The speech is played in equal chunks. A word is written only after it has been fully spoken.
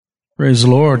Praise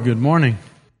the Lord. Good morning.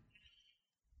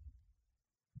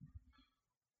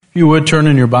 If you would turn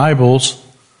in your Bibles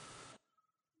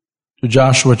to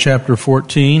Joshua chapter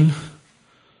 14.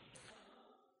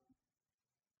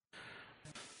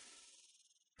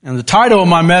 And the title of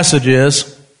my message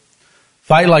is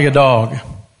Fight Like a Dog.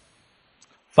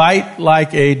 Fight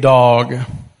like a dog.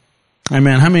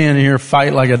 Amen. How many in here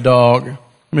fight like a dog? Have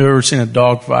you ever seen a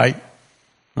dog fight?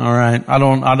 All right.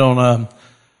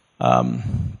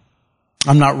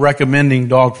 I'm not recommending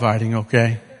dog fighting,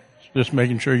 okay? Just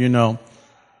making sure you know.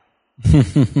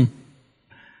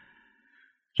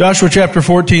 Joshua chapter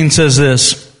 14 says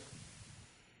this.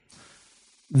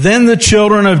 Then the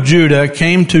children of Judah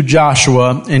came to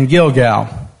Joshua in Gilgal.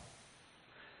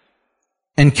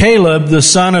 And Caleb, the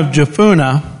son of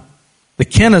Jephunneh, the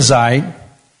Kenizzite. Now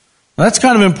that's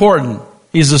kind of important.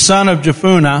 He's the son of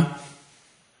Jephunneh,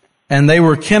 and they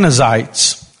were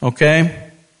Kenizzites, okay?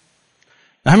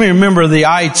 Now, how many remember the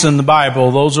ites in the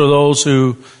Bible? Those are those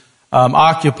who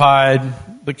occupied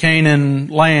the Canaan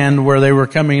land where they were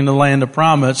coming into the land of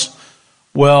promise.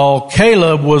 Well,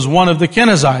 Caleb was one of the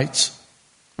Kenizzites,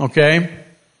 okay?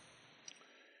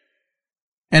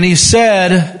 And he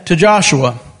said to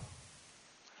Joshua,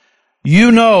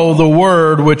 "You know the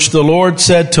word which the Lord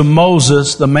said to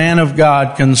Moses, the man of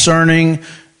God, concerning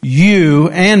you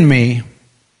and me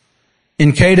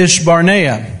in Kadesh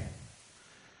Barnea.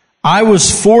 I was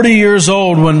 40 years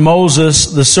old when Moses,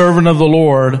 the servant of the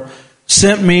Lord,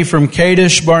 sent me from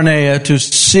Kadesh Barnea to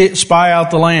spy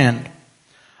out the land.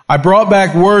 I brought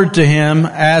back word to him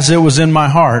as it was in my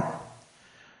heart.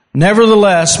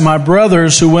 Nevertheless, my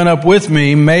brothers who went up with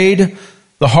me made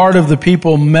the heart of the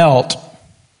people melt.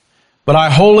 But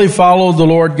I wholly followed the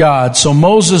Lord God. So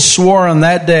Moses swore on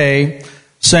that day,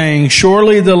 saying,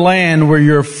 Surely the land where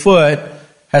your foot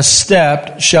has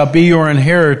stepped shall be your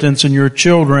inheritance and your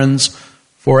children's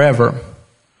forever.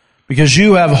 Because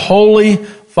you have wholly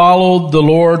followed the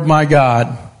Lord my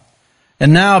God.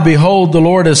 And now, behold, the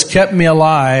Lord has kept me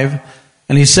alive.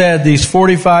 And he said, these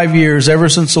 45 years, ever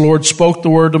since the Lord spoke the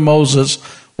word to Moses,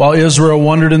 while Israel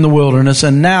wandered in the wilderness.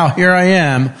 And now, here I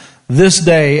am, this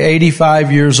day, 85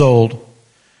 years old.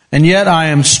 And yet I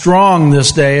am strong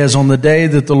this day as on the day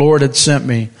that the Lord had sent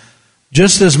me.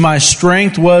 Just as my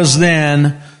strength was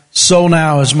then, so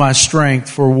now is my strength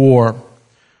for war,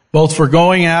 both for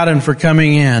going out and for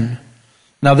coming in.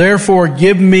 Now therefore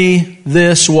give me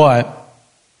this what?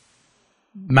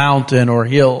 Mountain or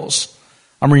hills.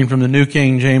 I'm reading from the New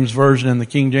King James Version, and the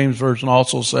King James Version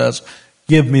also says,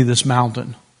 give me this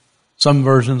mountain. Some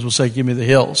versions will say, give me the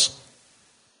hills.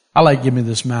 I like give me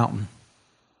this mountain.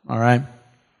 All right.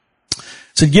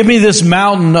 So give me this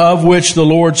mountain of which the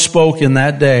Lord spoke in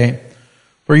that day.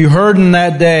 For you heard in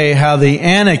that day how the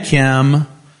Anakim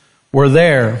were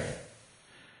there,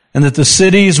 and that the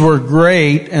cities were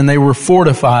great and they were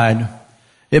fortified.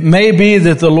 It may be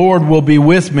that the Lord will be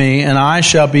with me, and I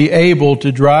shall be able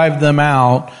to drive them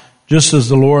out, just as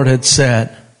the Lord had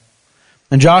said.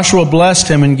 And Joshua blessed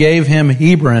him and gave him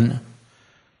Hebron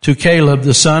to Caleb,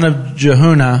 the son of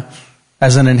Jephunneh,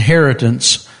 as an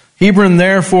inheritance. Hebron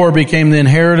therefore became the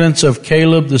inheritance of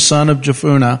Caleb, the son of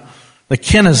Jephunneh, the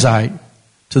Kenizzite,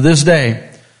 to this day,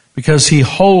 because he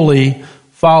wholly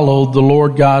followed the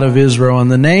Lord God of Israel.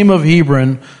 And the name of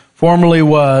Hebron formerly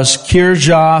was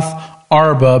Kirjath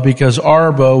Arba, because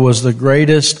Arba was the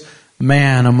greatest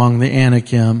man among the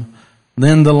Anakim.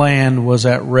 Then the land was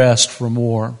at rest from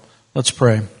war. Let's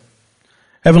pray.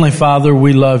 Heavenly Father,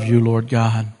 we love you, Lord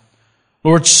God.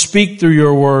 Lord, speak through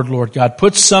your word, Lord God.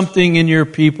 Put something in your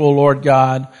people, Lord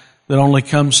God, that only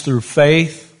comes through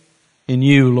faith in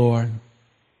you, Lord.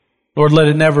 Lord, let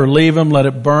it never leave them. Let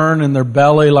it burn in their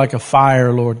belly like a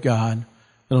fire, Lord God.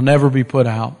 It'll never be put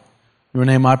out. In your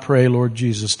name I pray, Lord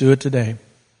Jesus. Do it today. In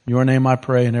your name I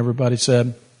pray. And everybody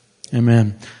said,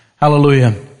 amen.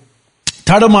 Hallelujah.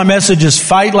 Title of my message is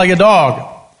Fight Like a Dog.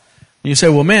 You say,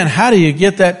 well, man, how do you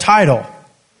get that title?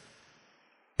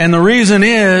 And the reason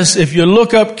is, if you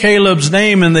look up Caleb's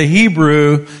name in the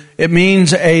Hebrew, it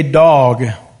means a dog.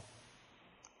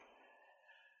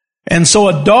 And so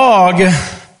a dog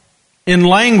in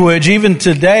language, even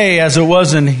today as it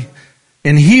was in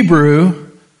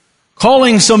Hebrew,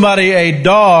 calling somebody a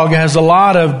dog has a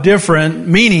lot of different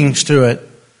meanings to it.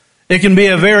 It can be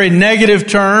a very negative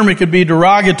term, it could be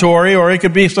derogatory, or it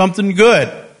could be something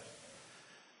good.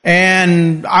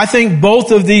 And I think both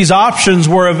of these options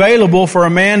were available for a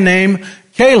man named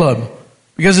Caleb,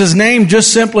 because his name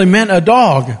just simply meant a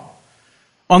dog.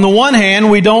 On the one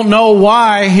hand, we don't know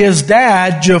why his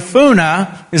dad,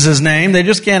 Jephunneh, is his name. They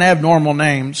just can't have normal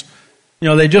names. You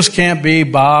know, they just can't be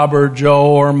Bob or Joe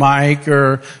or Mike,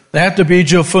 or they have to be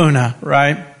Jephunneh,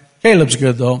 right? Caleb's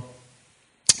good though.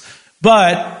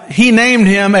 But he named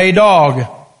him a dog.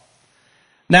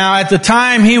 Now, at the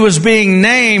time he was being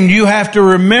named, you have to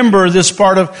remember this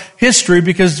part of history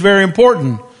because it's very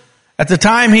important. At the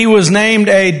time he was named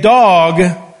a dog,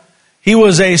 he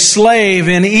was a slave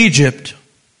in Egypt.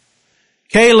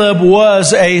 Caleb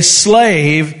was a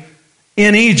slave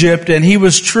in Egypt, and he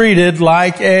was treated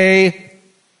like a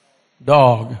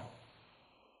dog.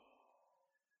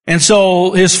 And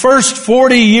so his first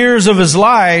 40 years of his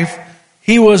life,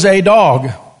 he was a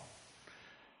dog.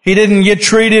 He didn't get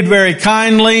treated very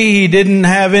kindly. He didn't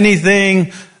have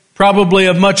anything probably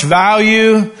of much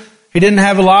value. He didn't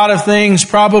have a lot of things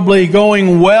probably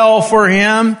going well for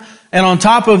him. And on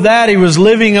top of that, he was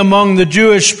living among the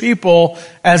Jewish people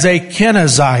as a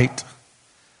Kenizzite.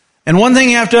 And one thing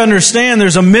you have to understand,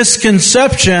 there's a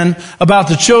misconception about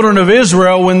the children of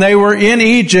Israel when they were in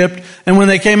Egypt and when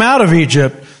they came out of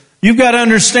Egypt. You've got to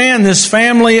understand this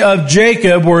family of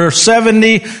Jacob were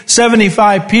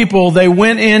 75 people. They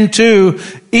went into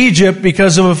Egypt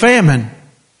because of a famine.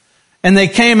 And they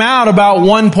came out about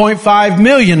 1.5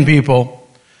 million people.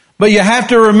 But you have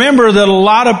to remember that a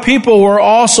lot of people were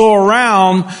also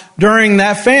around during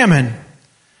that famine.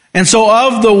 And so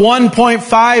of the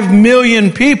 1.5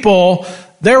 million people,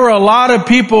 there were a lot of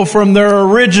people from their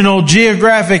original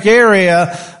geographic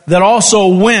area that also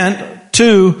went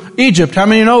to Egypt. How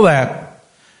many know that?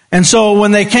 And so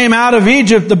when they came out of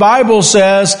Egypt, the Bible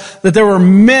says that there were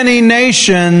many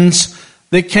nations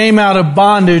that came out of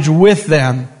bondage with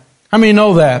them. How many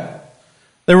know that?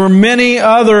 There were many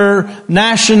other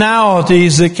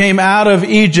nationalities that came out of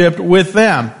Egypt with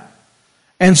them.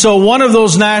 And so one of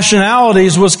those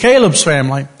nationalities was Caleb's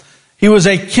family. He was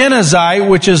a Kenizzite,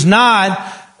 which is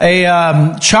not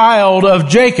a child of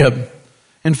Jacob.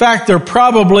 In fact, they're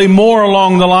probably more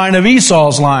along the line of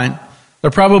Esau's line.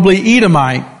 They're probably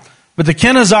Edomite. But the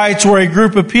Kenizzites were a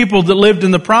group of people that lived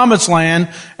in the Promised Land,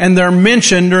 and they're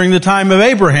mentioned during the time of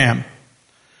Abraham.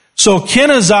 So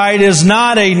Kenizzite is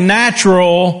not a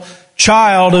natural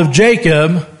child of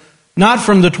Jacob, not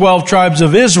from the 12 tribes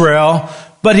of Israel,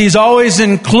 but he's always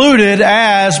included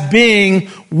as being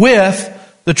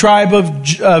with the tribe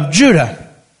of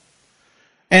Judah.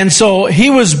 And so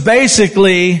he was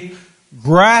basically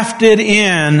grafted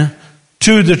in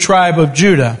to the tribe of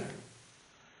Judah.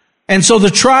 And so the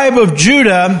tribe of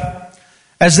Judah,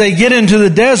 as they get into the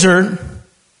desert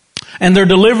and they're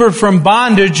delivered from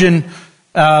bondage and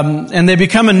they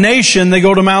become a nation, they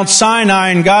go to Mount Sinai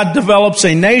and God develops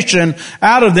a nation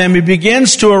out of them. He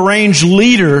begins to arrange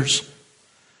leaders.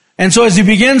 And so as he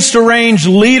begins to arrange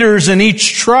leaders in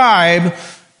each tribe,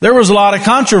 there was a lot of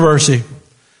controversy.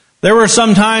 There were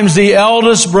sometimes the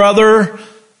eldest brother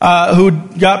who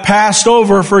got passed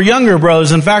over for younger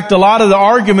brothers. In fact, a lot of the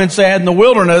arguments they had in the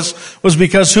wilderness was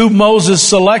because who Moses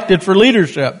selected for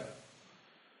leadership.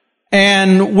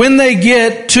 And when they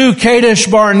get to Kadesh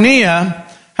Barnea,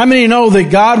 how many know that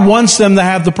God wants them to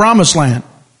have the promised land?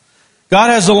 God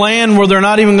has a land where they're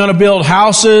not even going to build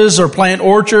houses or plant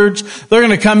orchards. They're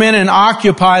going to come in and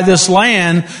occupy this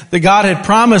land that God had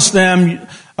promised them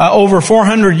over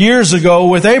 400 years ago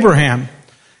with Abraham.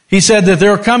 He said that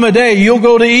there'll come a day you'll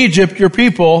go to Egypt, your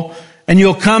people, and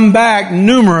you'll come back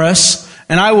numerous,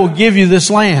 and I will give you this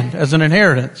land as an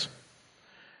inheritance.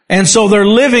 And so they're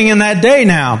living in that day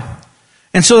now.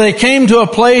 And so they came to a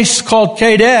place called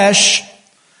Kadesh,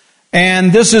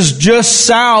 and this is just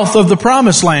south of the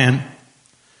promised land.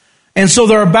 And so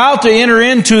they're about to enter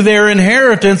into their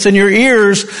inheritance, and your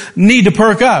ears need to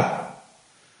perk up.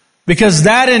 Because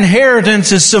that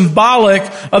inheritance is symbolic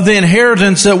of the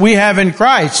inheritance that we have in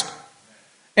Christ.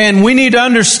 And we need to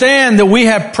understand that we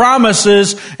have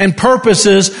promises and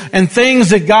purposes and things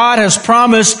that God has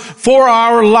promised for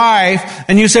our life.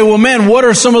 And you say, well, man, what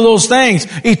are some of those things?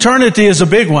 Eternity is a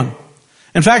big one.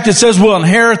 In fact, it says we'll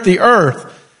inherit the earth.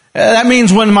 That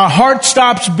means when my heart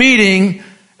stops beating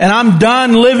and I'm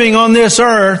done living on this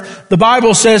earth, the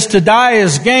Bible says to die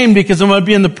is gain because I'm going to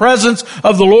be in the presence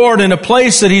of the Lord in a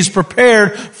place that He's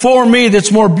prepared for me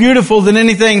that's more beautiful than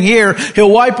anything here.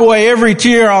 He'll wipe away every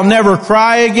tear. I'll never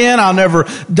cry again. I'll never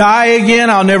die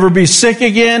again. I'll never be sick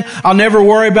again. I'll never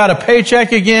worry about a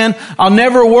paycheck again. I'll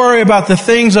never worry about the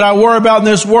things that I worry about in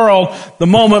this world the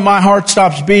moment my heart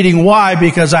stops beating. Why?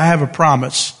 Because I have a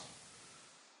promise.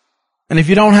 And if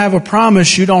you don't have a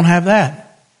promise, you don't have that.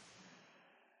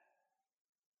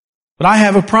 But I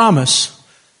have a promise.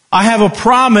 I have a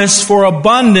promise for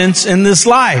abundance in this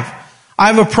life. I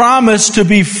have a promise to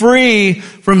be free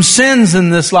from sins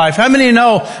in this life. How many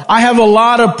know I have a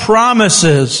lot of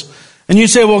promises? And you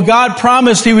say, well, God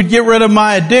promised He would get rid of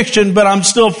my addiction, but I'm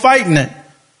still fighting it.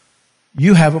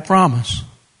 You have a promise.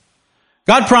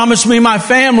 God promised me my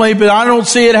family, but I don't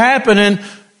see it happening.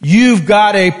 You've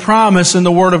got a promise in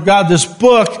the Word of God. This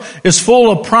book is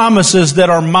full of promises that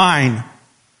are mine.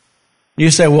 You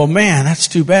say, well, man, that's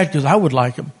too bad because I would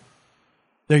like them.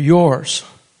 They're yours.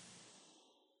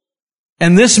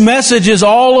 And this message is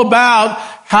all about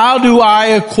how do I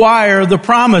acquire the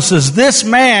promises. This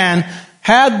man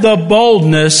had the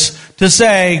boldness to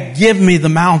say, give me the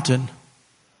mountain.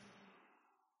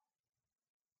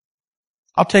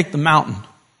 I'll take the mountain.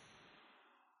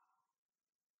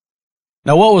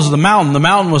 Now, what was the mountain? The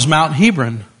mountain was Mount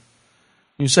Hebron.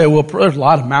 You say, well, there's a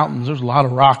lot of mountains. There's a lot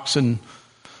of rocks in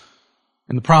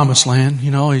the promised land.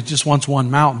 You know, he just wants one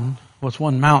mountain. What's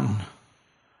one mountain?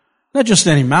 Not just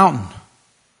any mountain.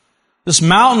 This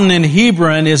mountain in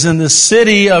Hebron is in the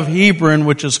city of Hebron,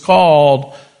 which is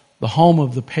called the home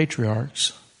of the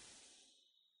patriarchs.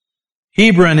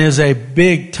 Hebron is a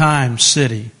big-time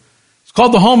city. It's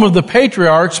called the home of the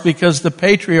patriarchs because the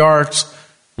patriarchs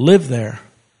lived there.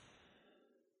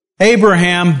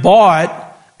 Abraham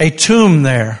bought a tomb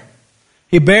there.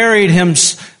 He buried him,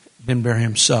 didn't bury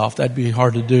himself, that'd be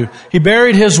hard to do. He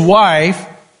buried his wife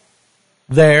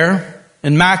there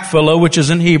in Machpelah, which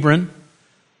is in Hebron.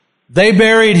 They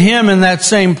buried him in that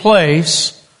same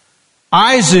place.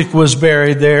 Isaac was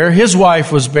buried there. His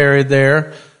wife was buried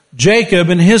there. Jacob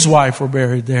and his wife were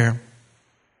buried there.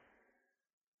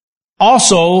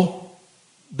 Also,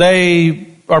 they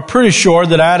are pretty sure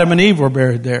that Adam and Eve were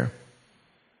buried there.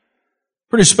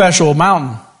 Pretty special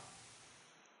mountain.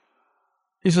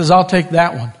 He says, I'll take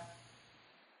that one.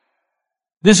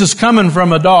 This is coming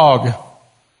from a dog.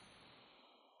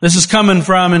 This is coming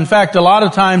from, in fact, a lot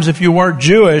of times if you weren't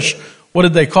Jewish, what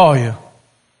did they call you?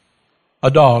 A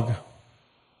dog.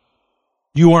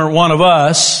 You weren't one of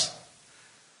us.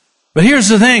 But here's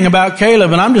the thing about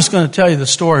Caleb, and I'm just going to tell you the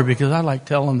story because I like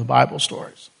telling the Bible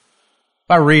stories.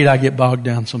 If I read, I get bogged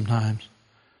down sometimes.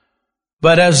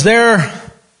 But as they're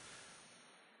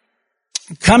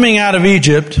coming out of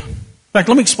Egypt, in fact,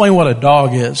 let me explain what a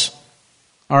dog is.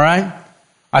 All right?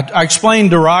 I explain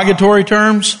derogatory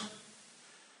terms.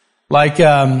 Like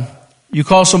you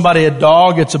call somebody a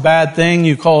dog, it's a bad thing.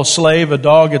 You call a slave a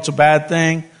dog, it's a bad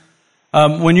thing.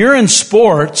 When you're in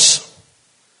sports,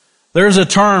 there's a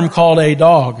term called a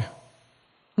dog. How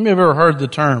many have ever heard the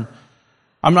term?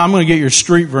 I'm going to get your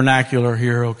street vernacular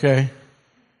here, okay?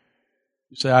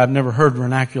 You say, I've never heard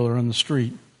vernacular on the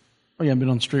street. Well, you haven't been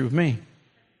on the street with me,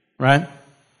 right?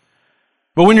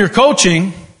 But when you're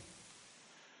coaching,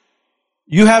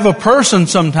 you have a person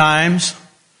sometimes,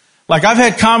 like I've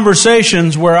had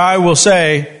conversations where I will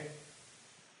say,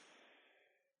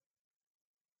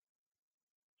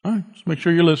 all right, just make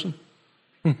sure you listen.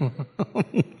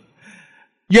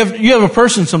 You have a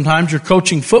person sometimes, you're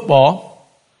coaching football,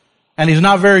 and he's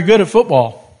not very good at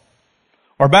football.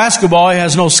 Or basketball, he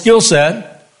has no skill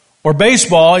set. Or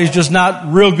baseball, he's just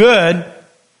not real good.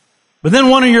 But then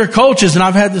one of your coaches, and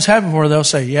I've had this happen before, they'll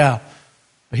say, yeah,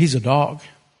 but he's a dog.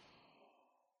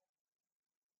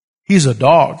 He's a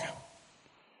dog.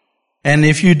 And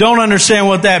if you don't understand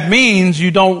what that means,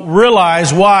 you don't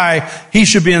realize why he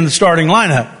should be in the starting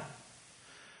lineup.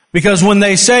 Because when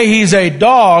they say he's a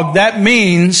dog, that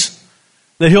means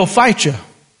that he'll fight you.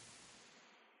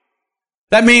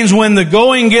 That means when the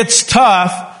going gets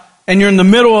tough and you're in the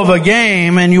middle of a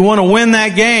game and you want to win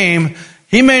that game,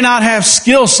 he may not have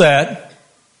skill set,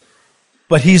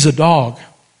 but he's a dog.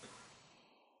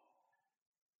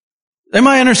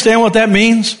 Anybody understand what that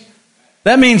means?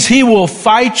 That means he will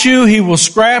fight you, he will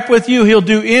scrap with you, he'll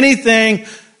do anything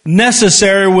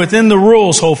necessary within the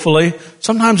rules, hopefully.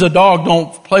 Sometimes a dog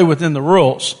don't play within the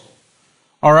rules.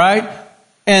 All right?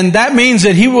 And that means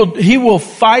that he will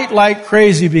fight like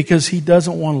crazy because he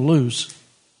doesn't want to lose.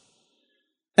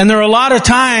 And there are a lot of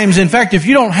times, in fact, if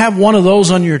you don't have one of those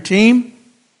on your team,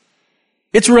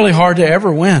 it's really hard to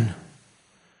ever win.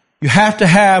 You have to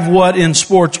have what in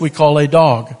sports we call a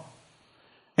dog.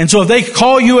 And so if they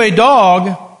call you a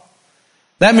dog,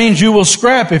 that means you will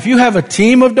scrap. If you have a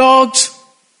team of dogs,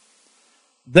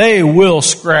 they will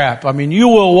scrap. I mean, you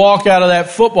will walk out of that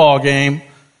football game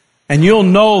and you'll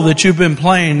know that you've been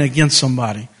playing against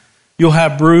somebody. You'll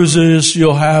have bruises,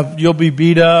 you'll be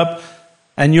beat up,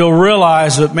 and you'll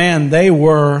realize that, man, they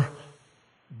were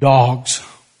dogs.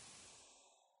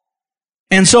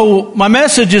 And so my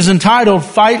message is entitled,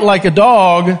 Fight Like a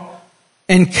Dog,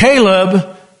 and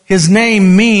Caleb, his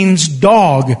name means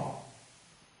dog.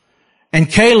 And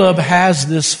Caleb has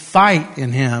this fight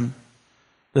in him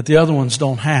that the other ones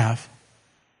don't have.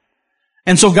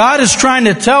 And so God is trying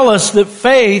to tell us that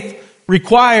faith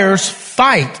requires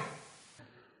fight.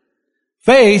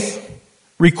 Faith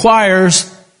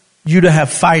requires you to have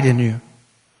fight in you.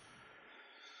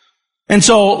 And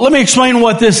so let me explain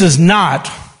what this is not.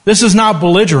 This is not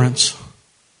belligerence.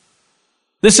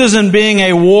 This isn't being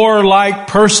a warlike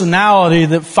personality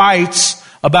that fights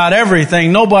about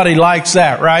everything. Nobody likes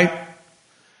that, right?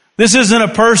 This isn't a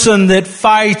person that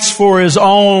fights for his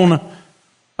own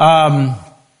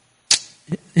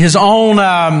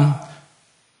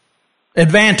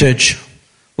advantage.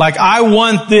 Like, I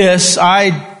want this,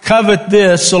 I covet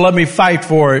this, so let me fight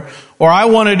for it. Or I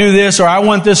want to do this, or I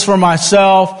want this for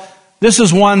myself. This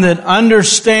is one that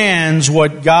understands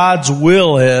what God's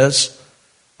will is,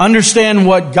 understand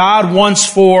what God wants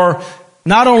for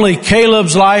not only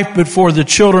Caleb's life, but for the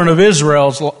children of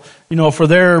Israel's, for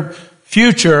their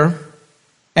future.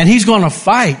 And he's going to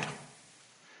fight.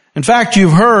 In fact,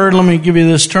 you've heard, let me give you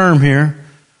this term here,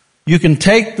 you can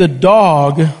take the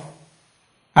dog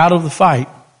out of the fight.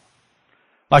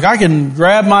 Like, I can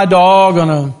grab my dog on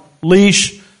a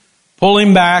leash, pull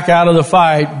him back out of the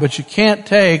fight, but you can't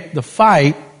take the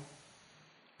fight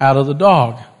out of the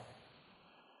dog.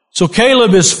 So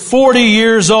Caleb is 40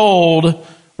 years old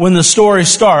when the story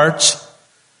starts,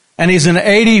 and he's an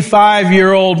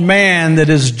 85-year-old man that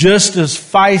is just as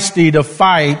feisty to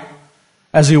fight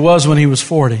as he was when he was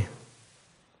 40.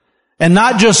 And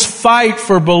not just fight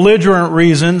for belligerent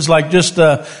reasons, like just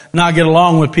to not get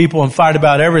along with people and fight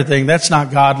about everything. That's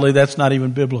not godly. That's not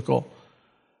even biblical.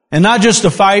 And not just to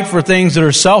fight for things that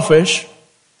are selfish,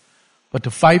 but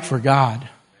to fight for God.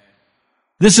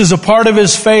 This is a part of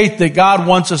his faith that God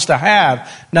wants us to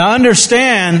have. Now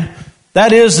understand,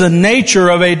 that is the nature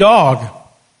of a dog.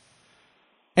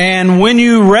 And when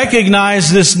you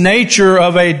recognize this nature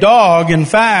of a dog, in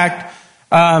fact,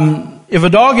 if a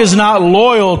dog is not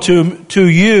loyal to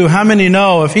you, how many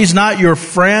know if he's not your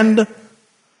friend,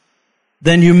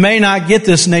 then you may not get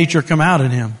this nature come out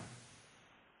in him.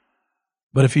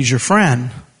 But if he's your friend,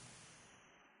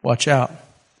 watch out. In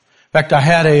fact, I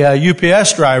had a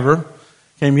UPS driver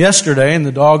came yesterday, and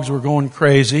the dogs were going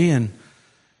crazy, and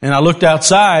I looked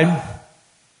outside,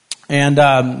 and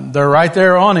they're right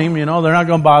there on him. They're not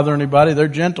going to bother anybody. They're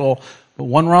gentle, but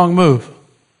one wrong move.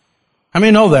 How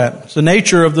many know that? It's the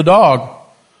nature of the dog.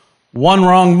 One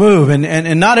wrong move.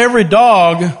 And not every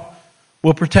dog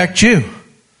will protect you.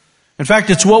 In fact,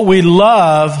 it's what we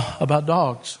love about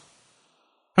dogs.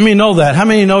 How many know that? How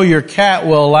many know your cat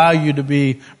will allow you to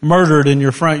be murdered in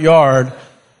your front yard,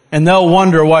 and they'll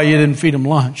wonder why you didn't feed them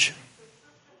lunch?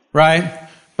 Right?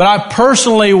 But I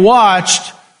personally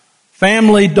watched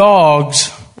family dogs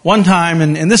one time,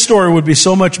 and this story would be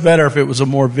so much better if it was a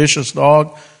more vicious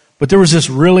dog. But there was this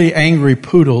really angry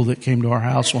poodle that came to our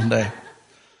house one day.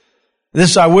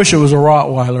 I wish it was a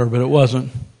Rottweiler, but it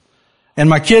wasn't. And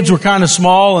my kids were kind of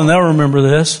small, and they'll remember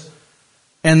this.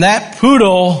 And that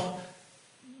poodle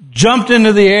jumped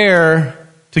into the air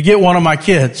to get one of my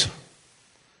kids.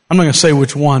 I'm not going to say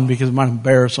which one because it might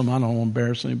embarrass them. I don't want to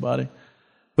embarrass anybody.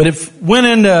 But it went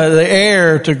into the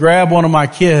air to grab one of my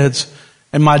kids,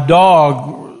 and my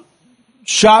dog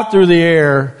shot through the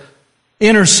air,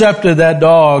 intercepted that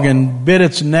dog and bit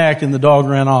its neck, and the dog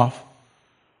ran off.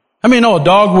 I mean, no, a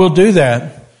dog will do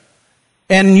that.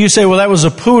 And you say, well, that was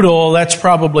a poodle. That's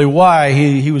probably why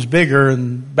he was bigger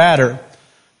and badder.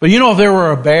 But if there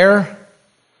were a bear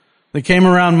that came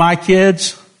around my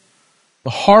kids, the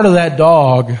heart of that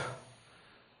dog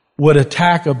would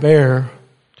attack a bear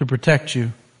to protect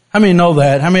you. How many know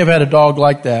that? How many have had a dog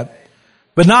like that?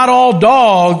 But not all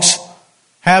dogs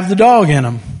have the dog in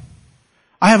them.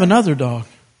 I have another dog.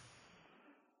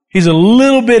 He's a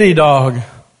little bitty dog.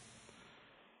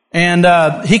 And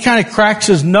he kind of cracks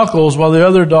his knuckles while the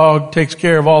other dog takes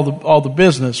care of all the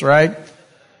business, right?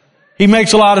 He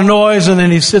makes a lot of noise, and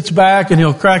then he sits back and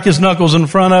he'll crack his knuckles in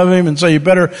front of him and say, you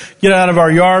better get out of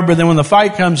our yard. But then when the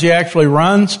fight comes, he actually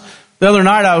runs. The other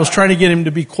night I was trying to get him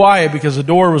to be quiet because the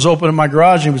door was open in my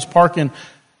garage, and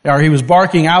he was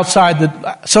barking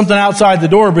something outside the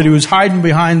door, but he was hiding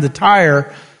behind the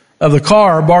tire of the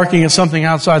car, barking at something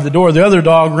outside the door. The other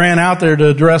dog ran out there to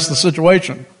address the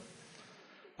situation.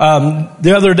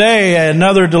 The other day,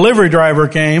 another delivery driver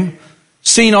came,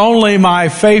 seen only my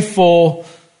faithful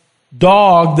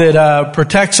dog that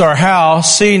protects our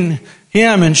house, seen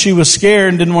him, and she was scared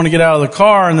and didn't want to get out of the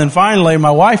car. And then finally,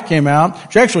 my wife came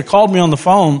out. She actually called me on the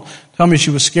phone, telling me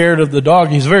she was scared of the dog.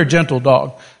 He's a very gentle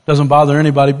dog, doesn't bother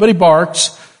anybody, but he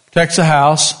barks, protects the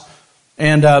house.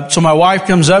 And so my wife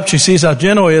comes up, she sees how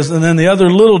gentle he is, and then the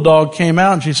other little dog came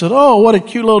out, and she said, oh, what a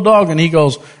cute little dog. And he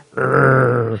goes,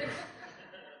 "Rrr."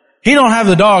 He don't have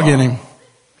the dog in him.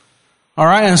 All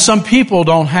right? And some people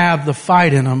don't have the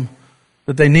fight in them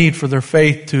that they need for their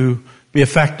faith to be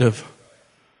effective.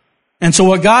 And so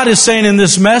what God is saying in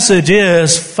this message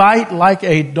is, fight like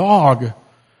a dog.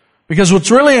 Because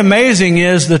what's really amazing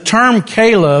is the term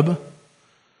Caleb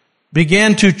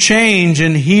began to change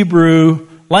in Hebrew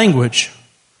language.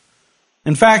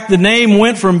 In fact, the name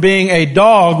went from being a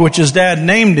dog, which his dad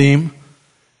named him,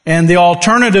 and the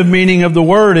alternative meaning of the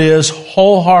word is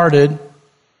wholehearted,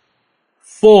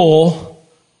 full,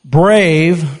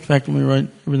 brave. In fact, let me write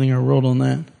everything I wrote on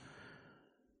that.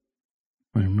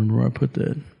 I remember where I put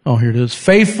that. Oh, here it is.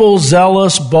 Faithful,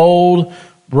 zealous, bold,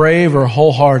 brave, or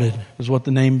wholehearted is what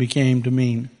the name became to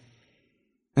mean.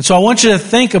 And so I want you to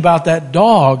think about that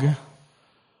dog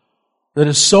that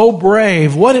is so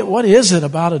brave. What is it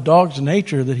about a dog's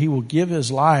nature that he will give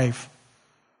his life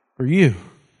for you?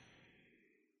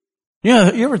 You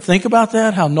ever think about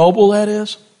that? How noble that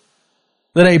is?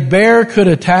 That a bear could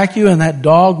attack you and that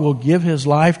dog will give his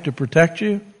life to protect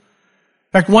you? In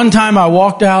fact, one time I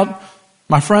walked out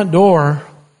my front door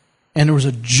and there was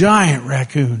a giant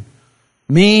raccoon.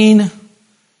 Mean,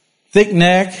 thick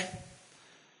neck.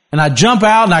 And I jump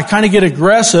out and I kind of get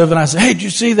aggressive and I say, hey, did you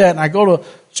see that? And I go to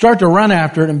start to run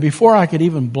after it, and before I could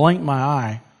even blink my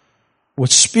eye,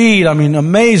 with speed,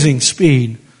 amazing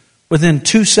speed, within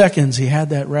 2 seconds he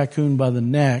had that raccoon by the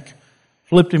neck,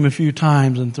 flipped him a few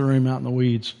times and threw him out in the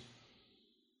weeds.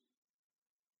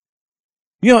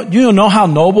 You know how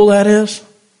noble that is?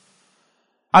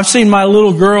 I've seen my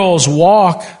little girls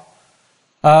walk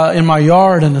in my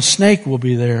yard and a snake will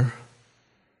be there.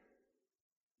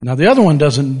 Now the other one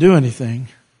doesn't do anything,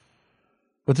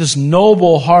 but this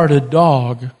noble-hearted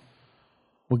dog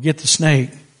will get the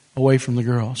snake away from the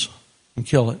girls and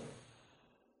kill it.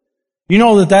 You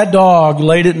know that dog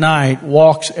late at night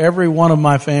walks every one of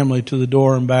my family to the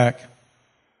door and back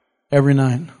every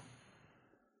night.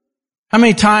 How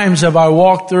many times have I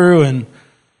walked through and, in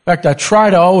fact, I try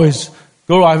to always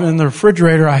go in the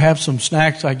refrigerator, I have some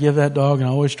snacks I give that dog, and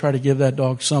I always try to give that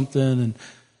dog something and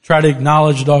try to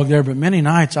acknowledge the dog there. But many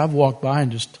nights I've walked by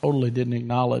and just totally didn't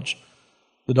acknowledge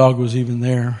the dog was even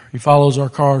there. He follows our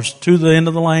cars to the end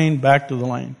of the lane, back to the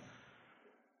lane.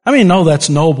 No, that's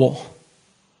noble.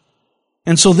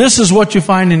 And so this is what you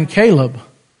find in Caleb.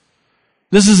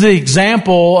 This is the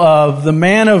example of the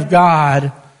man of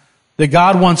God that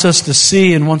God wants us to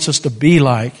see and wants us to be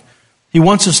like. He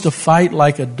wants us to fight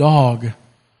like a dog.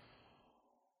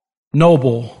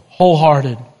 Noble,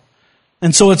 wholehearted.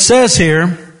 And so it says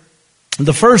here,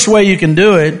 the first way you can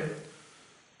do it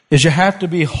is you have to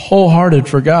be wholehearted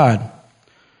for God.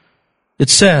 It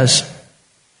says,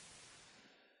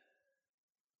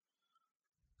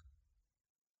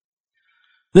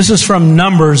 this is from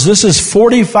Numbers. This is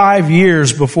 45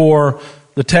 years before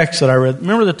the text that I read.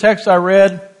 Remember the text I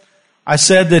read? I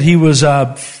said that he was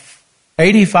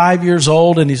 85 years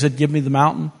old and he said, give me the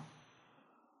mountain.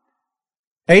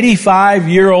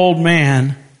 85-year-old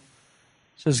man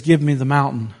says, give me the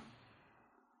mountain.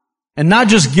 And not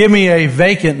just give me a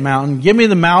vacant mountain, give me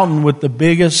the mountain with the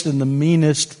biggest and the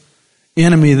meanest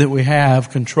enemy that we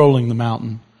have controlling the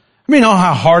mountain. You know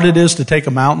how hard it is to take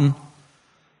a mountain?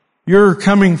 You're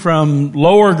coming from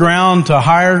lower ground to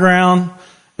higher ground.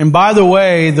 And by the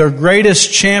way, the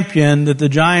greatest champion that the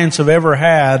giants have ever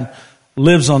had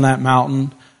lives on that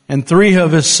mountain. And 3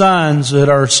 of his sons that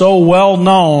are so well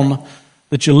known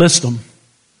that you list them.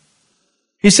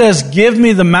 He says, give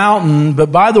me the mountain,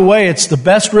 but by the way, it's the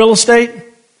best real estate,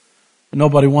 but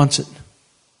nobody wants it.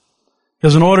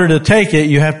 Because in order to take it,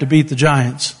 you have to beat the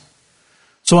giants.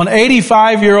 So an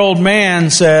 85-year-old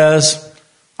man says,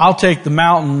 I'll take the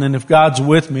mountain, and if God's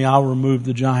with me, I'll remove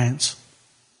the giants.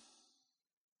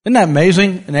 Isn't that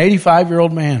amazing? An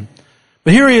 85-year-old man.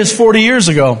 But here he is 40 years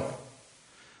ago.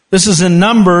 This is in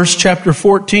Numbers chapter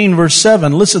 14, verse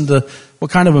 7. Listen to what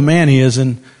kind of a man he is.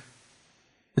 And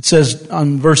it says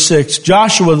on verse 6,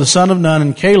 Joshua the son of Nun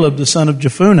and Caleb the son of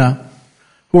Jephunneh,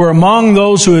 who were among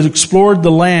those who had explored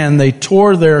the land, they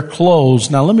tore their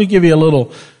clothes. Now let me give you a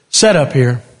little setup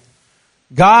here.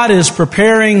 God is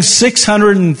preparing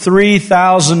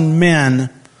 603,000 men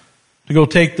to go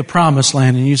take the promised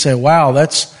land. And you say, wow,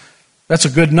 that's a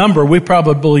good number. We're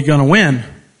probably going to win.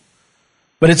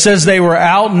 But it says they were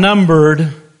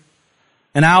outnumbered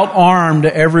and outarmed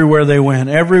everywhere they went.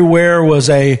 Everywhere was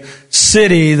a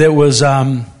city that was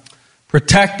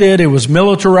protected. It was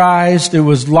militarized. It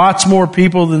was lots more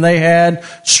people than they had.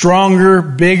 Stronger,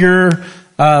 bigger,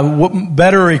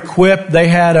 better equipped. They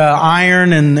had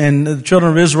iron, and the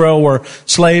children of Israel were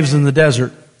slaves in the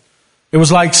desert. It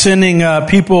was like sending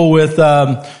people with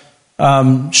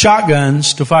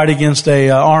shotguns to fight against a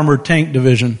armored tank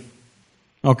division.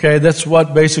 Okay, that's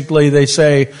what basically they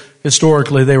say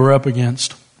historically they were up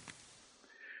against.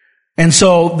 And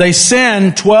so they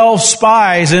send 12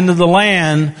 spies into the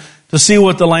land to see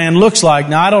what the land looks like.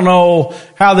 Now, I don't know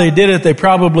how they did it. They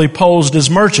probably posed as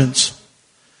merchants.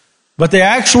 But they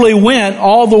actually went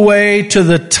all the way to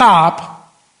the top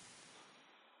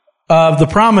of the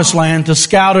promised land to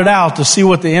scout it out, to see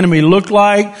what the enemy looked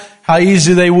like, how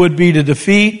easy they would be to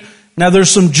defeat. Now, there's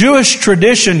some Jewish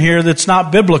tradition here that's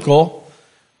not biblical,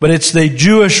 but it's the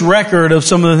Jewish record of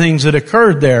some of the things that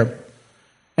occurred there.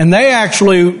 And they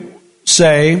actually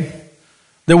say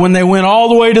that when they went all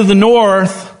the way to the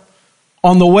north,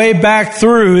 on the way back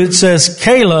through, it says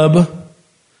Caleb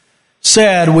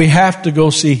said, we have to go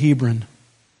see Hebron.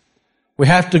 We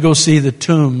have to go see the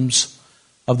tombs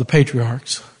of the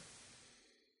patriarchs.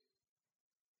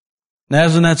 Now,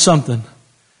 isn't that something?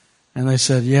 And they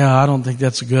said, yeah, I don't think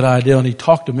that's a good idea. And he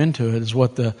talked them into it, is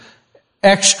what the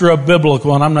extra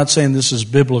biblical, and I'm not saying this is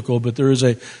biblical, but there is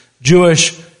a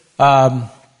Jewish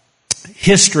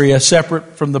history, a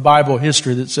separate from the Bible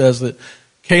history, that says that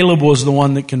Caleb was the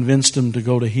one that convinced him to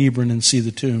go to Hebron and see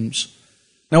the tombs.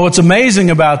 Now, what's amazing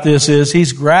about this is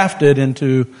he's grafted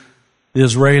into the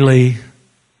Israeli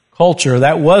culture.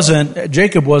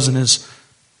 Jacob wasn't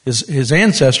his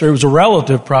ancestor. He was a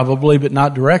relative probably, but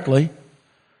not directly.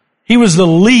 He was the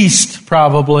least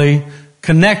probably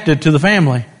connected to the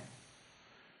family.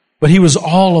 But he was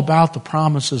all about the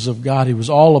promises of God. He was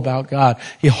all about God.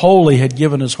 He wholly had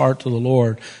given his heart to the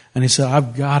Lord. And he said,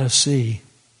 I've got to see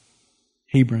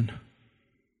Hebron.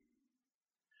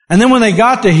 And then when they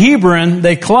got to Hebron,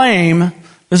 they claim,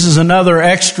 this is another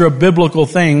extra biblical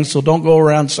thing, so don't go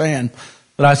around saying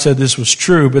that I said this was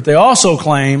true, but they also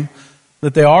claim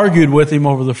that they argued with him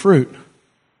over the fruit.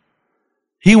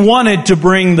 He wanted to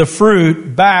bring the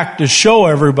fruit back to show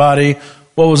everybody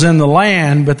what was in the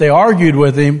land, but they argued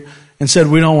with him and said,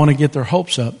 we don't want to get their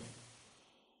hopes up.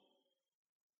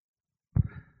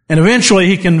 And eventually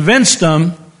he convinced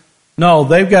them, no,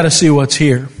 they've got to see what's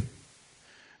here.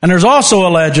 And there's also a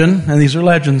legend, and these are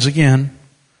legends again,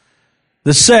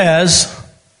 that says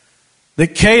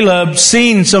that Caleb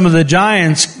seen some of the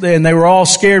giants, and they were all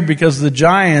scared because the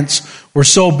giants were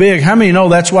so big. How many know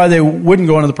that's why they wouldn't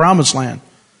go into the promised land?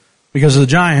 Because of the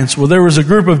giants. Well, there was a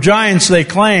group of giants they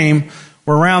claim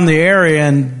were around the area,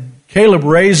 and Caleb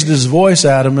raised his voice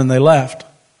at them, and they left.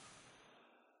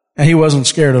 And he wasn't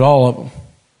scared at all of them.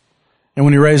 And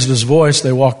when he raised his voice,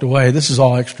 they walked away. This is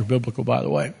all extra biblical, by the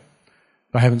way,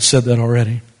 if I haven't said that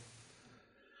already.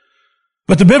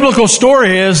 But the biblical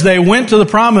story is they went to the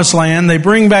promised land. They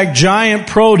bring back giant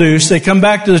produce. They come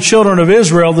back to the children of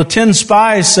Israel. The 10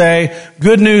 spies say,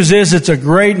 good news is it's a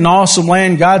great and awesome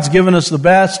land. God's given us the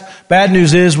best. Bad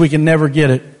news is we can never get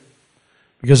it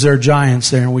because there are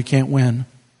giants there and we can't win.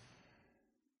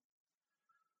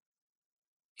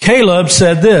 Caleb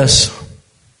said this.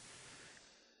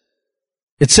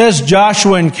 It says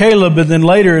Joshua and Caleb, but then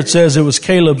later it says it was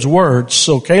Caleb's words.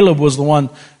 So Caleb was the one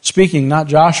speaking, not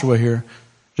Joshua here.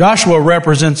 Joshua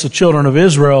represents the children of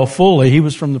Israel fully. He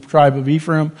was from the tribe of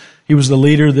Ephraim. He was the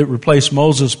leader that replaced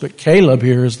Moses, but Caleb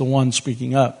here is the one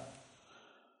speaking up.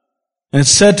 And it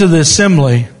said to the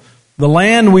assembly, the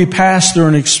land we passed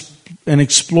through and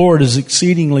explored is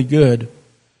exceedingly good.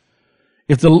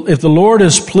 If the Lord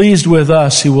is pleased with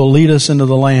us, He will lead us into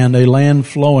the land, a land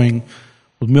flowing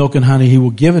with milk and honey. He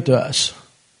will give it to us.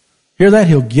 Hear that?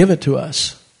 He'll give it to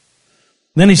us.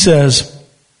 Then he says,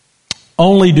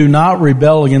 only do not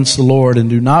rebel against the Lord and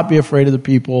do not be afraid of the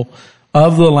people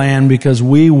of the land because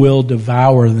we will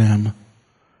devour them.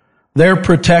 Their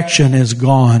protection is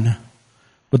gone,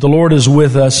 but the Lord is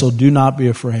with us, so do not be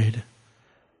afraid.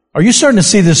 Are you starting to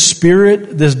see this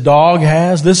spirit this dog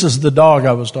has? This is the dog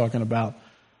I was talking about.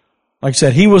 Like I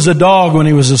said, he was a dog when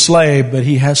he was a slave, but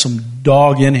he has some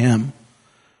dog in him.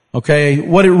 Okay,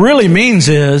 what it really means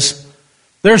is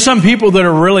there are some people that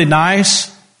are really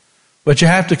nice, but you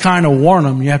have to kind of warn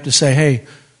them. You have to say, hey,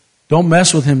 don't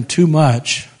mess with him too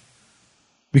much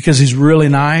because he's really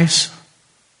nice,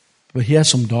 but he has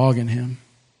some dog in him.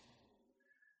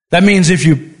 That means if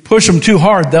you push them too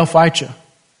hard, they'll fight you.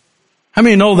 How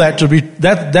many know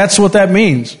that's what that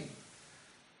means?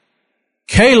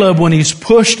 Caleb, when he's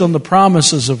pushed on the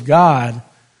promises of God,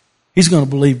 he's going to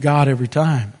believe God every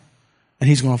time. And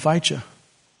he's going to fight you.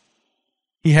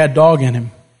 He had dog in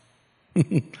him.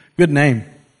 Good name.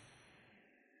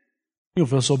 You'll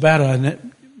feel so bad I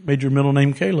made your middle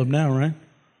name Caleb now, right?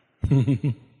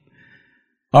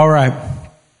 All right.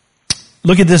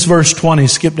 Look at this verse 20.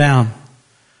 Skip down.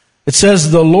 It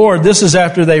says the Lord, this is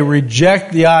after they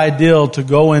reject the ideal to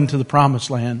go into the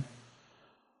promised land.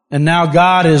 And now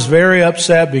God is very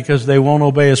upset because they won't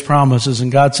obey His promises.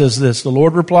 And God says this, the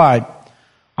Lord replied,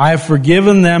 I have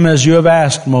forgiven them as you have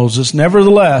asked, Moses.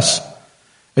 Nevertheless,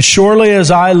 As surely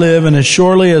as I live and as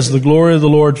surely as the glory of the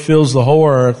Lord fills the whole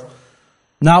earth,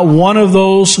 not one of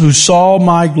those who saw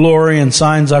my glory and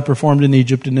signs I performed in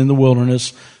Egypt and in the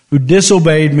wilderness, who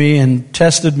disobeyed me and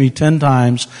tested me 10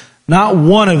 times, not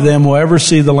one of them will ever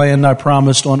see the land I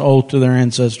promised on oath to their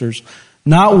ancestors.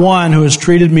 Not one who has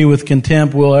treated me with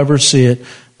contempt will ever see it.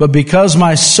 But because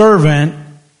my servant,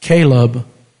 Caleb,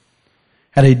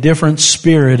 had a different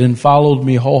spirit and followed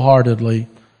me wholeheartedly,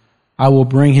 I will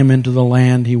bring him into the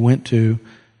land he went to,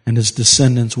 and his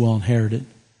descendants will inherit it.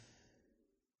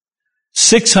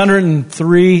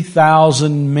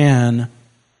 603,000 men,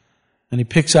 and he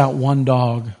picks out one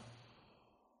dog.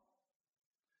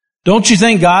 Don't you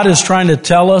think God is trying to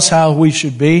tell us how we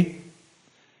should be?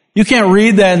 You can't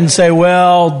read that and say,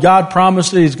 well, God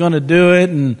promised that He's going to do it,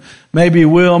 and maybe He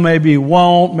will, maybe He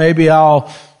won't, maybe I'll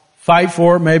fight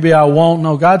for it, maybe I won't.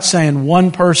 No, God's saying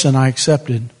one person I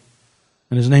accepted,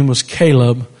 and his name was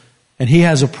Caleb, and he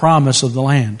has a promise of the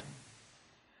land.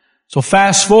 So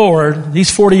fast forward,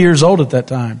 he's 40 years old at that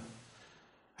time.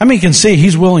 How many can see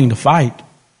he's willing to fight?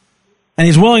 And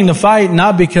he's willing to fight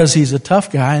not because he's a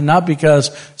tough guy, not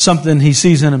because something he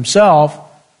sees in himself.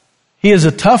 He is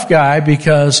a tough guy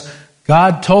because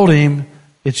God told him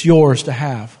it's yours to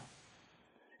have.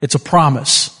 It's a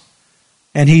promise.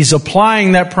 And he's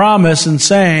applying that promise and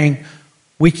saying,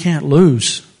 we can't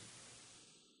lose.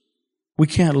 We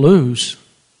can't lose.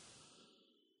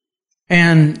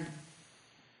 And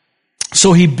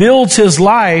so he builds his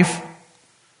life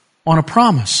on a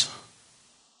promise.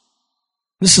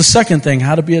 This is the second thing,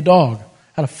 how to be a dog,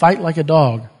 how to fight like a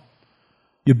dog.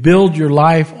 You build your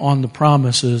life on the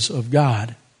promises of God.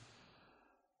 In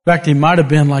fact, he might have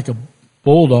been like a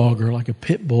bulldog or like a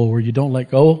pit bull where you don't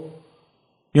let go.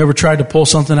 You ever tried to pull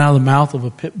something out of the mouth of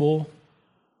a pit bull?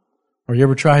 Or you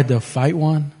ever tried to fight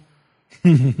one?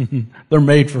 They're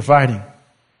made for fighting.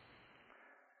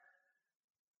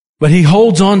 But he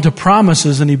holds on to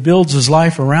promises and he builds his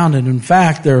life around it. In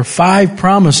fact, there are 5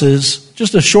 promises,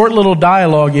 just a short little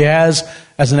dialogue he has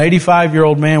as an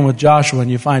 85-year-old man with Joshua,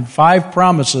 and you find 5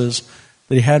 promises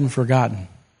that he hadn't forgotten.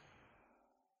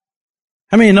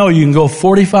 How many of you know you can go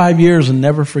 45 years and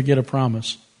never forget a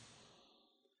promise?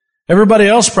 Everybody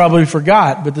else probably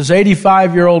forgot, but this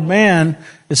 85-year-old man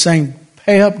is saying,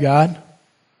 pay up, God.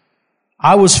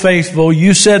 I was faithful.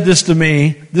 You said this to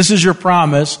me. This is your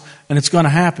promise, and it's going to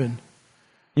happen. And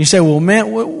you say, well,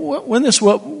 man, when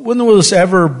will this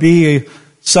ever be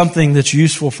something that's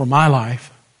useful for my life?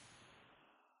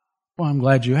 Well, I'm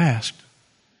glad you asked.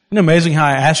 Isn't it amazing how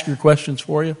I ask your questions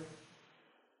for you?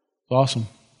 It's awesome.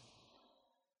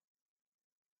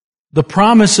 The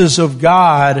promises of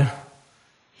God,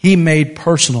 He made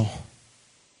personal.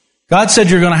 God said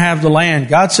you're going to have the land.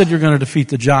 God said you're going to defeat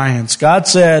the giants. God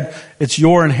said it's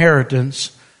your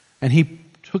inheritance, and He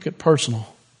took it personal.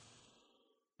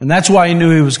 And that's why He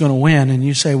knew He was going to win. And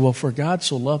you say, well, for God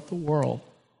so loved the world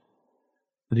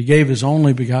that He gave His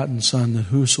only begotten Son, that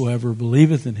whosoever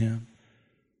believeth in Him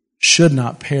should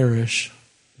not perish,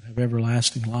 but have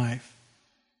everlasting life.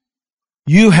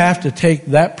 You have to take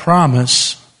that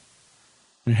promise,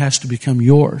 and it has to become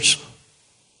yours.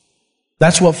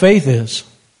 That's what faith is.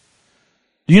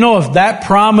 Do you know if that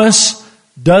promise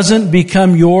doesn't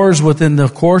become yours within the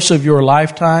course of your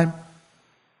lifetime,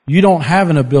 you don't have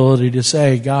an ability to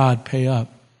say, God, pay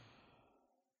up.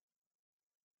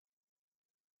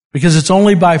 Because it's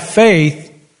only by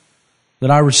faith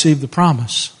that I receive the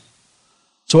promise.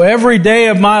 So every day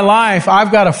of my life,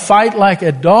 I've got to fight like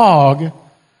a dog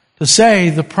to say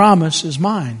the promise is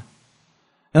mine.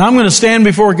 And I'm going to stand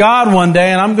before God one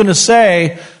day and I'm going to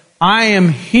say, I am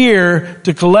here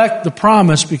to collect the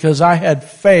promise because I had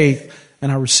faith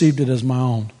and I received it as my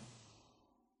own.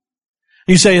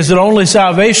 You say, is it only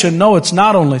salvation? No, it's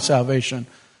not only salvation.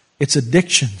 It's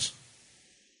addictions.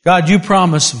 God, you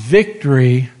promise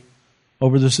victory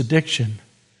over this addiction.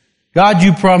 God,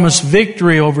 you promise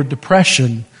victory over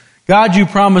depression. God, you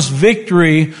promise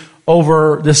victory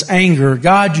over this anger.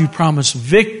 God, you promise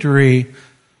victory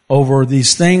over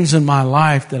these things in my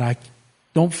life that I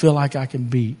don't feel like I can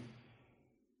beat.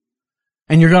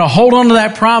 And you're going to hold on to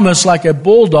that promise like a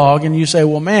bulldog, and you say,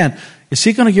 well, man, is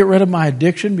He going to get rid of my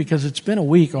addiction? Because it's been a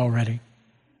week already. It's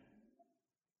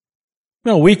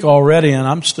been a week already, and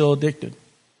I'm still addicted.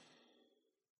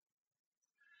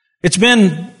 It's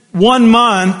been 1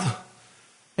 month,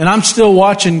 and I'm still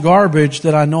watching garbage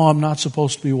that I know I'm not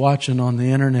supposed to be watching on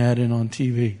the internet and on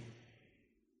TV. It's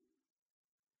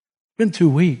been 2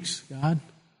 weeks, God.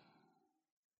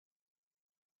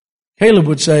 Caleb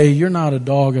would say, you're not a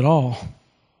dog at all.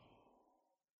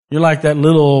 You're like that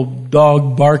little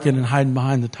dog barking and hiding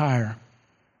behind the tire.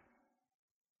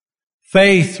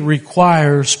 Faith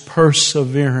requires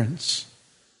perseverance.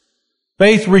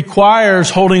 Faith requires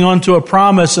holding on to a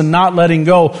promise and not letting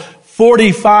go.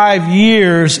 45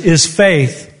 years is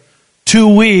faith.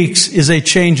 2 weeks is a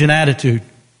change in attitude.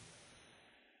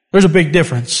 There's a big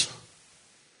difference.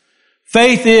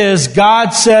 Faith is, God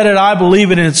said it, I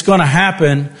believe it, and it's going to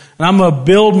happen. And I'm going to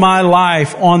build my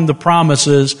life on the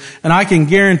promises. And I can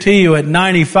guarantee you at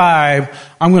 95,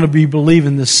 I'm going to be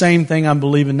believing the same thing I'm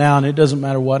believing now. And it doesn't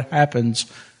matter what happens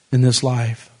in this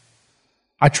life.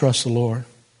 I trust the Lord.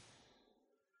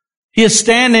 He is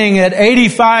standing at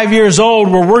 85 years old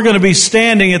where we're going to be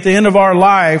standing at the end of our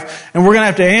life. And we're going to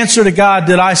have to answer to God,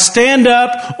 did I stand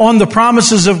up on the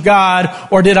promises of God,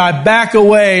 or did I back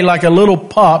away like a little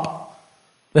pup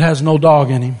that has no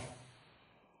dog in him?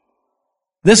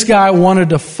 This guy wanted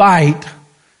to fight.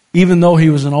 Even though he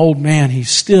was an old man, he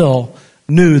still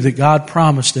knew that God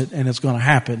promised it and it's going to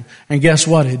happen. And guess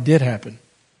what? It did happen.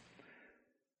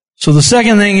 So the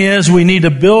second thing is we need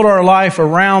to build our life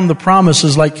around the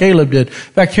promises like Caleb did. In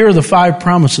fact, here are the 5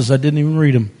 promises. I didn't even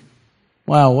read them.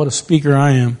 Wow, what a speaker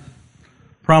I am.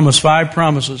 5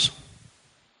 promises.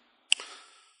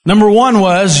 Number 1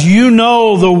 was, you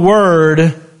know the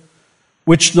word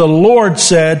which the Lord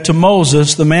said to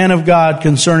Moses, the man of God,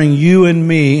 concerning you and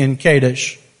me in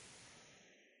Kadesh.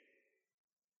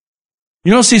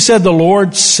 You notice he said the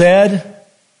Lord said?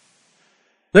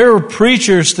 There are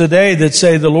preachers today that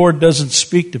say the Lord doesn't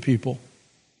speak to people.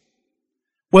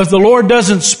 Well, if the Lord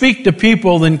doesn't speak to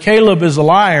people, then Caleb is a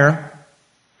liar.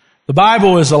 The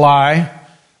Bible is a lie.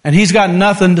 And he's got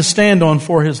nothing to stand on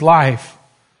for his life.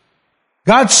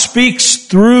 God speaks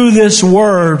through this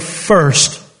word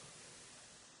first.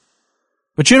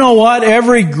 But you know what?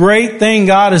 Every great thing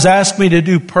God has asked me to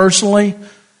do personally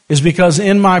is because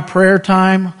in my prayer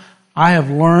time, I have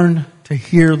learned to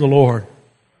hear the Lord.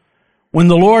 When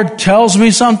the Lord tells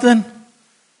me something,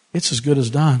 it's as good as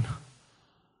done.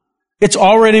 It's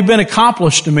already been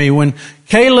accomplished to me. When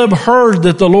Caleb heard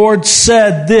that the Lord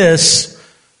said this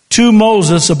to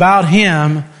Moses about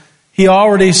him, he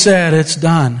already said, it's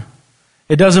done.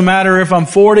 It doesn't matter if I'm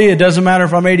 40, it doesn't matter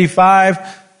if I'm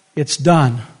 85, it's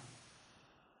done.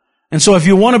 And so if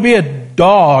you want to be a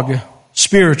dog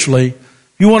spiritually,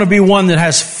 if you want to be one that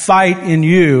has fight in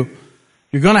you,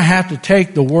 you're going to have to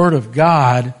take the Word of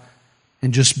God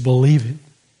and just believe it.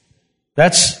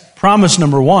 That's promise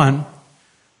number 1.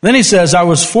 Then he says, I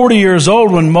was 40 years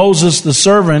old when Moses the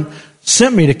servant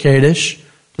sent me to Kadesh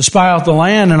to spy out the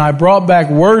land, and I brought back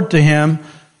word to him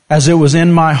as it was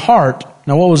in my heart.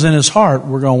 Now what was in his heart?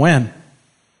 We're going to win.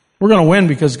 We're going to win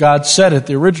because God said it,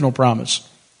 the original promise.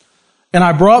 And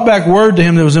I brought back word to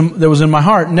him that was in my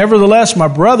heart. Nevertheless, my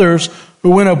brothers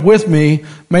who went up with me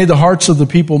made the hearts of the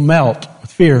people melt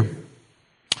with fear.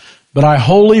 But I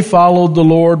wholly followed the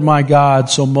Lord my God.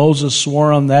 So Moses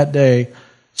swore on that day,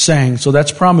 saying, so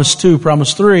that's promise 2.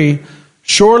 Promise 3,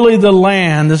 surely the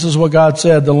land, this is what God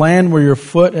said, the land where your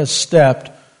foot has stepped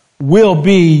will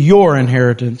be your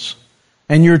inheritance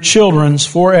and your children's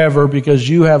forever, because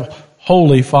you have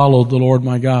wholly followed the Lord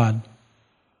my God.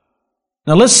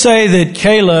 Now let's say that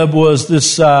Caleb was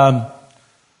this dog.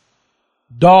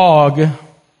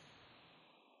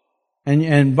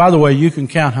 And by the way, you can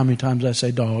count how many times I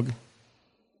say dog.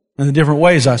 And the different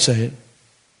ways I say it.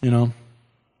 You know,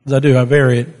 as I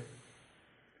vary it.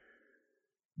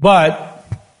 But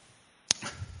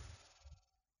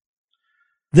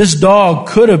this dog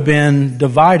could have been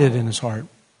divided in his heart.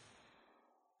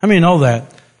 How many know that?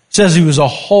 It says he was a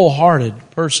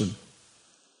wholehearted person.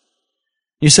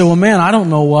 You say, well, man, I don't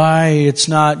know why it's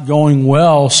not going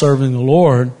well serving the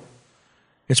Lord.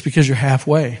 It's because you're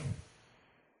halfway.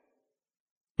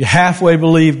 You halfway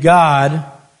believe God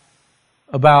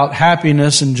about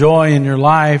happiness and joy in your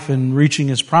life and reaching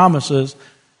His promises,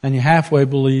 and you halfway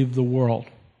believe the world.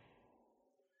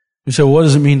 You say, well, what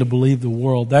does it mean to believe the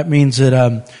world? That means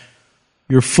that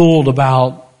you're fooled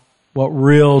about what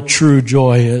real, true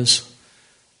joy is.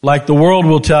 Like the world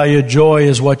will tell you, joy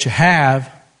is what you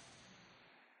have,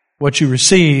 what you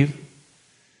receive.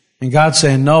 And God's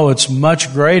saying, no, it's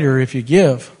much greater if you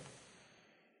give.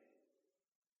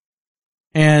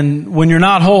 And when you're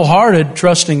not wholehearted,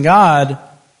 trusting God,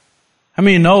 how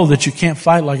many know that you can't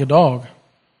fight like a dog?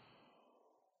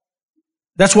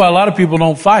 That's why a lot of people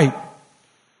don't fight.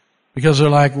 Because they're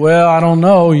like, well, I don't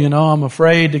know, I'm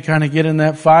afraid to kind of get in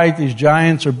that fight. These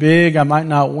giants are big. I might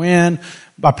not win.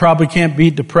 I probably can't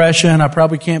beat depression. I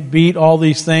probably can't beat all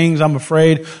these things. I'm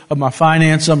afraid of my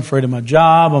finances. I'm afraid of my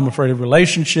job. I'm afraid of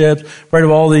relationships. Afraid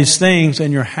of all these things.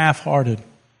 And you're half-hearted.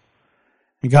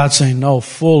 And God's saying, no,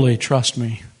 fully trust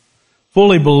me.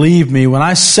 Fully believe me. When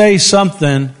I say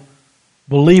something,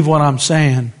 believe what I'm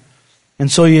saying.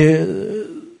 And so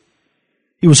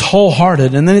he was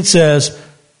wholehearted. And then it says,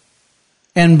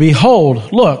 and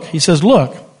behold, look, he says,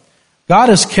 look, God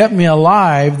has kept me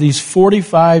alive these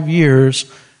 45 years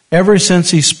ever since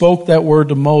he spoke that word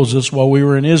to Moses while we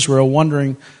were in Israel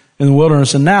wandering in the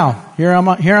wilderness. And now, here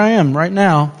I am right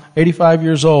now, 85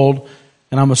 years old,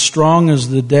 and I'm as strong as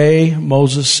the day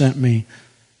Moses sent me.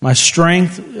 My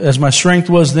strength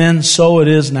was then, so it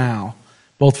is now,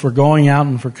 both for going out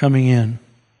and for coming in.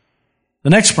 The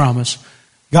next promise,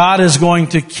 God is going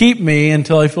to keep me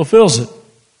until he fulfills it.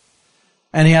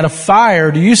 And he had a fire.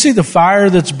 Do you see the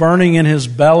fire that's burning in his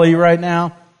belly right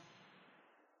now?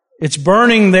 It's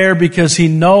burning there because he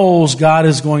knows God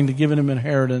is going to give him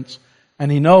inheritance.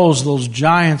 And he knows those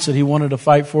giants that he wanted to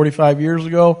fight 45 years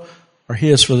ago are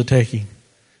his for the taking.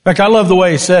 In fact, I love the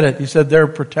way he said it. He said their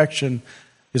protection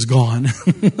is gone.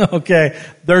 Okay,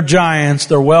 they're giants,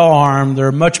 they're well armed, they're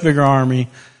a much bigger army.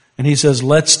 And he says,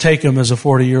 let's take them as a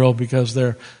 40-year-old because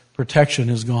their protection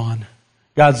is gone.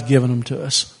 God's given them to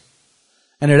us.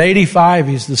 And at 85,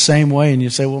 he's the same way. And you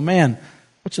say, well, man,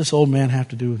 what's this old man have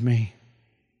to do with me?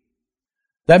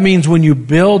 That means when you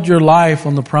build your life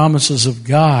on the promises of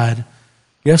God,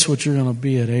 guess what you're going to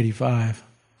be at 85?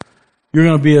 You're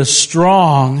going to be as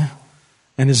strong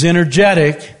and as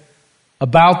energetic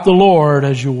about the Lord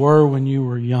as you were when you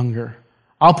were younger.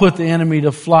 I'll put the enemy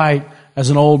to flight as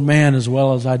an old man as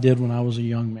well as I did when I was a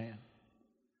young man.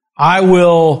 I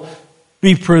will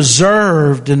be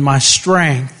preserved in my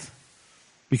strength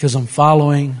because I'm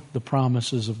following the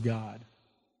promises of God.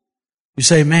 You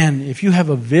say, man, if you have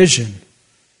a vision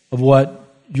of what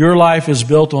your life is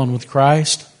built on with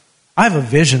Christ, I have a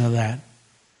vision of that.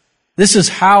 This is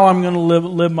how I'm going to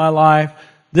live my life.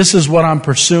 This is what I'm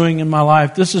pursuing in my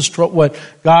life. This is what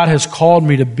God has called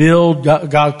me to build,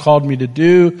 God called me to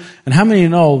do. And how many of you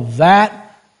know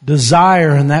that desire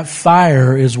and that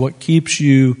fire is what keeps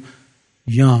you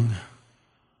young?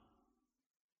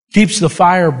 Keeps the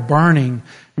fire burning.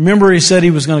 Remember he said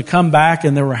he was going to come back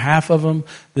and there were half of them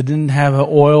that didn't have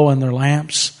oil in their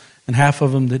lamps and half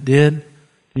of them that did.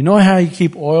 You know how you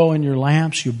keep oil in your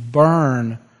lamps? You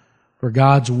burn for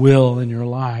God's will in your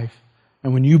life.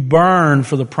 And when you burn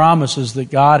for the promises that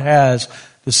God has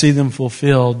to see them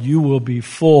fulfilled, you will be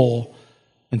full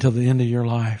until the end of your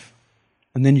life.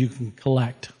 And then you can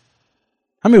collect.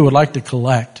 How many would like to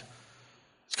collect?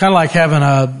 It's kind of like having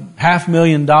a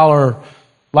 $500,000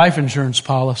 life insurance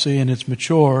policy and it's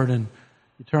matured and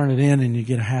you turn it in and you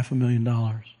get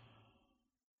 $500,000.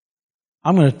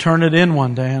 I'm going to turn it in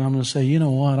one day and I'm going to say, you know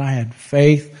what? I had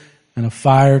faith and a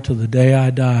fire till the day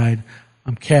I died.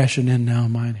 I'm cashing in now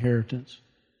my inheritance.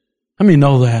 How many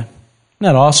know that? Isn't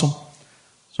that awesome?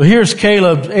 So here's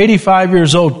Caleb, 85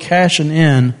 years old, cashing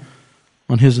in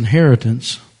on his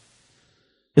inheritance.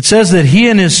 It says that he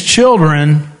and his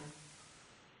children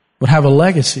would have a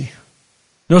legacy.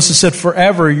 Notice it said,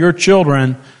 forever your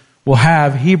children will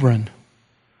have Hebron.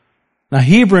 Now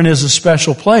Hebron is a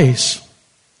special place.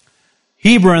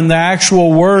 Hebron, the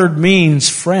actual word means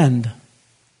friend.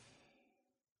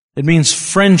 It means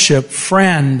friendship,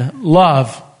 friend,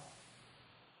 love.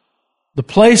 The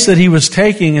place that he was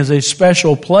taking is a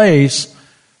special place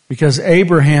because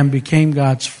Abraham became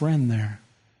God's friend there.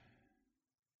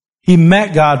 He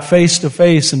met God face to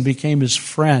face and became his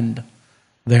friend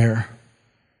there.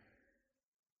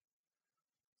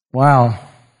 Wow.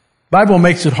 The Bible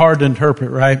makes it hard to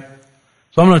interpret, right?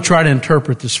 So I'm going to try to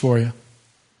interpret this for you.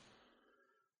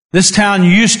 This town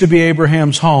used to be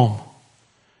Abraham's home.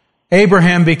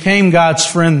 Abraham became God's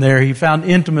friend there. He found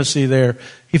intimacy there.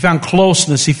 He found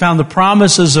closeness. He found the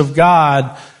promises of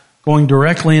God going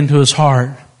directly into his heart.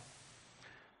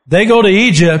 They go to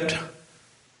Egypt.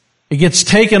 It gets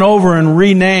taken over and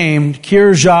renamed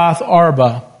Kirjath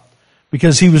Arba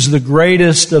because he was the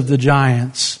greatest of the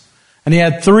giants. And he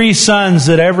had 3 sons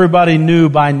that everybody knew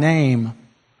by name.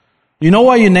 You know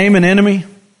why you name an enemy?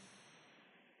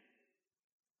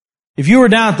 If you were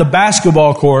down at the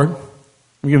basketball court,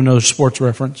 I'll give another sports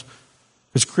reference,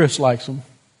 because Chris likes them,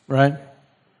 right?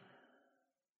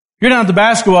 You're down at the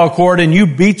basketball court and you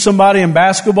beat somebody in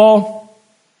basketball,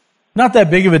 not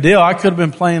that big of a deal. I could have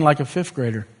been playing like a 5th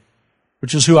grader,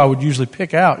 which is who I would usually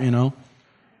pick out,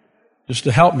 just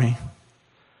to help me.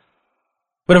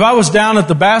 But if I was down at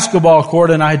the basketball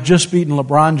court and I had just beaten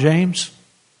LeBron James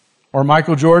or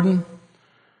Michael Jordan,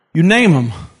 you name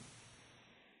them.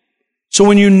 So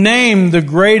when you name the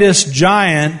greatest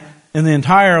giant in the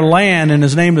entire land, and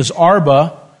his name is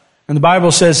Arba, and the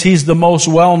Bible says he's the most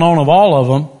well-known of all of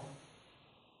them,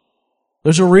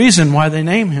 there's a reason why they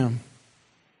name him.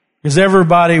 Because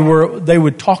they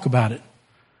would talk about it.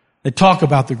 They talk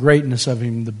about the greatness of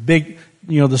him, the big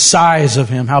the size of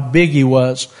him, how big he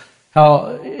was,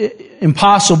 how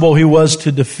impossible he was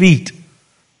to defeat,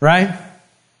 right?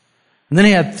 And then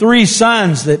he had 3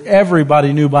 sons that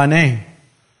everybody knew by name.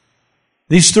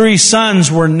 These 3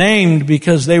 sons were named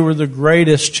because they were the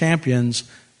greatest champions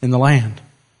in the land.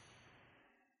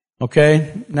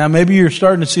 Okay? Now maybe you're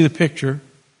starting to see the picture.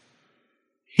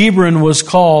 Hebron was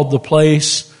called the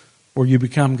place where you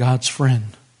become God's friend.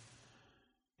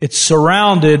 It's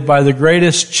surrounded by the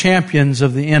greatest champions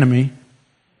of the enemy.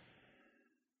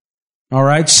 All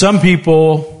right? Some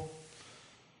people,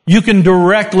 you can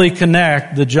directly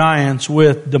connect the giants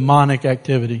with demonic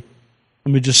activity.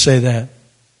 Let me just say that.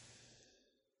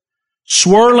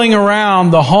 Swirling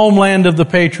around the homeland of the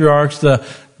patriarchs, the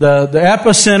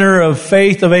epicenter of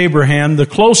faith of Abraham, the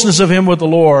closeness of him with the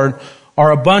Lord,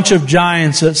 are a bunch of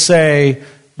giants that say,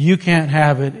 you can't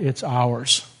have it, it's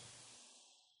ours.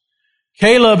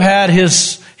 Caleb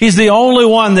he's the only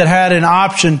one that had an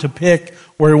option to pick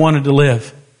where he wanted to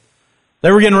live.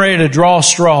 They were getting ready to draw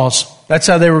straws. That's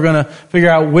how they were going to figure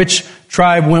out which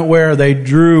tribe went where. They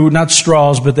drew, not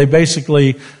straws, but they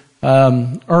basically,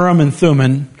 Urim and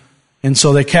Thummim. And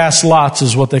so they cast lots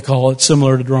is what they call it,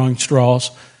 similar to drawing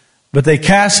straws. But they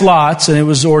cast lots, and it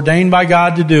was ordained by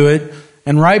God to do it.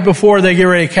 And right before they get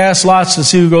ready to cast lots to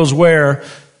see who goes where,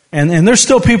 and there's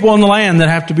still people in the land that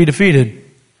have to be defeated.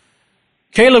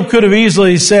 Caleb could have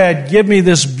easily said, give me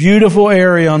this beautiful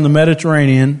area on the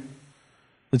Mediterranean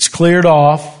that's cleared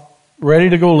off, ready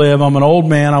to go live. I'm an old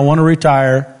man. I want to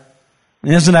retire.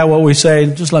 And isn't that what we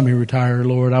say? Just let me retire,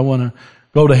 Lord. I want to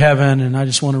go to heaven, and I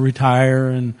just want to retire.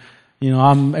 And,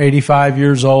 I'm 85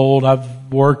 years old.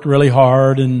 I've worked really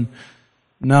hard. And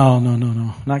no,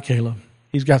 not Caleb.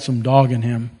 He's got some dog in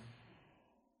him.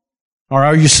 Or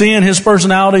are you seeing his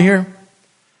personality here?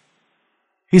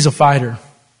 He's a fighter.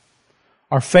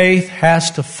 Our faith has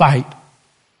to fight.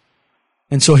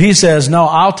 And so he says, no,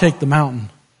 I'll take the mountain.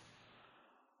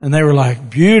 And they were like,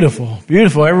 beautiful,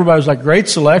 beautiful. Everybody was like, great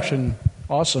selection.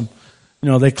 Awesome.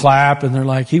 They clap and they're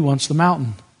like, he wants the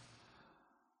mountain.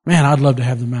 Man, I'd love to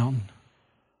have the mountain.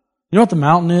 You know what the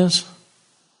mountain is?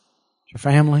 It's your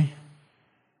family.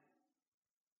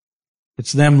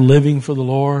 It's them living for the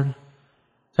Lord.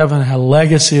 It's having a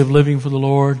legacy of living for the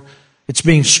Lord. It's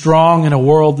being strong in a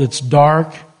world that's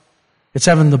dark. It's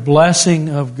having the blessing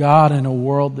of God in a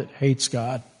world that hates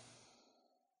God.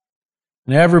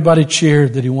 And everybody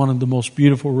cheered that he wanted the most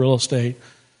beautiful real estate.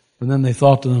 And then they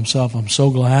thought to themselves, I'm so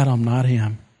glad I'm not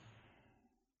him.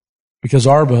 Because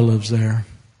Arba lives there.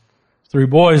 3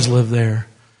 boys live there.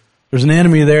 There's an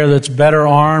enemy there that's better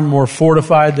armed, more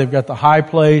fortified. They've got the high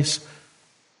place.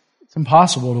 It's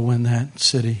impossible to win that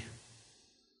city.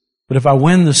 But if I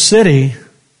win the city,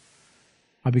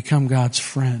 I become God's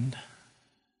friend.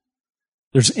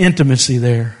 There's intimacy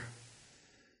there.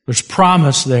 There's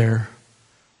promise there.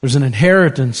 There's an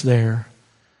inheritance there.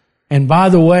 And by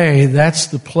the way, that's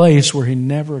the place where he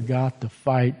never got to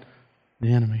fight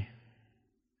the enemy.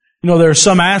 There are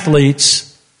some athletes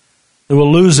that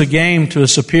will lose a game to a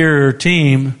superior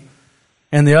team,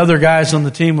 and the other guys on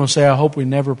the team will say, I hope we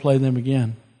never play them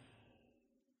again.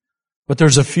 But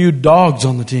there's a few dogs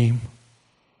on the team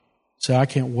that say, I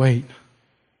can't wait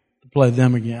to play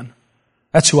them again.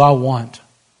 That's who I want.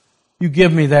 You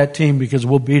give me that team because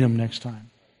we'll beat them next time.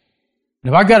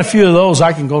 And if I got a few of those,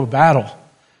 I can go to battle.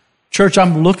 Church,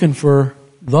 I'm looking for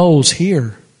those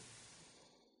here.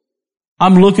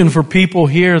 I'm looking for people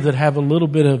here that have a little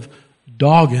bit of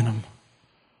dog in them,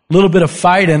 a little bit of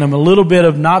fight in them, a little bit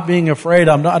of not being afraid.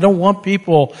 I don't want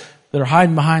people that are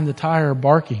hiding behind the tire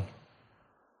barking.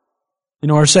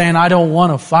 Or saying, I don't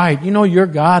want to fight. Your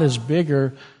God is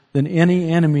bigger than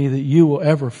any enemy that you will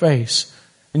ever face.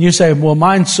 And you say, well,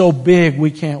 mine's so big we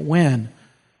can't win.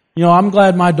 I'm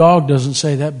glad my dog doesn't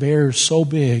say that bear is so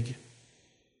big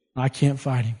I can't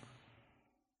fight him.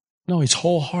 No, he's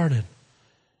wholehearted.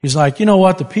 He's like, you know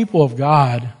what? The people of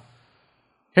God,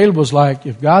 Caleb was like,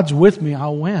 if God's with me,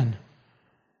 I'll win.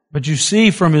 But you see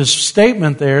from his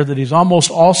statement there that he's almost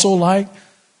also like,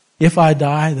 if I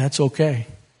die, that's okay.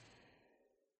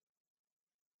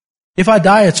 If I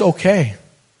die, it's okay.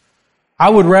 I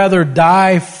would rather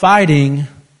die fighting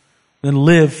than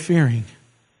live fearing.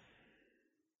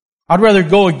 I'd rather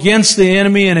go against the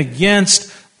enemy and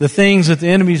against the things that the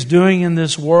enemy's doing in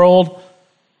this world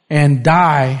and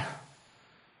die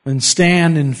than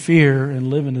stand in fear and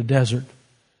live in the desert.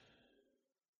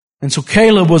 And so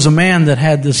Caleb was a man that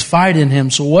had this fight in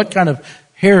him. So what kind of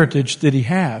heritage did he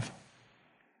have?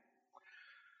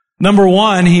 Number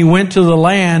one, he went to the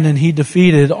land and he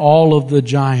defeated all of the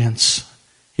giants.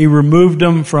 He removed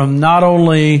them from not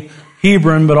only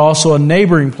Hebron, but also a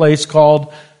neighboring place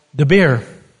called Debir.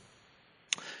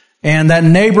 And that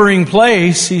neighboring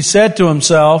place, he said to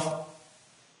himself,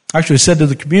 actually said to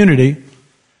the community,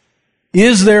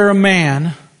 is there a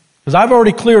man, because I've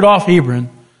already cleared off Hebron,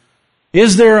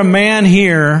 is there a man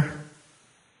here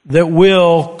that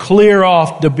will clear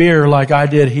off Debir like I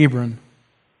did Hebron?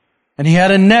 And he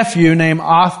had a nephew named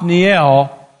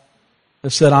Othniel that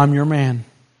said, I'm your man.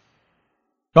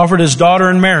 He offered his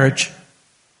daughter in marriage.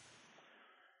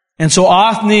 And so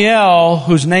Othniel,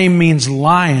 whose name means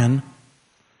lion,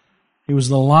 he was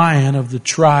the lion of the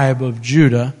tribe of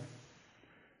Judah,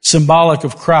 symbolic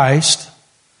of Christ.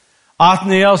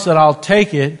 Othniel said, I'll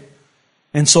take it.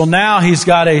 And so now he's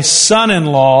got a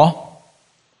son-in-law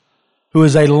who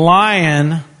is a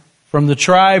lion from the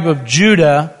tribe of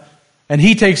Judah, and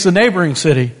he takes the neighboring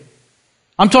city.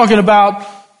 I'm talking about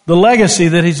the legacy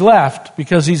that he's left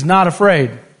because he's not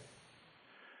afraid.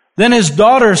 Then his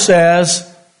daughter says,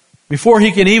 before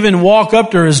he can even walk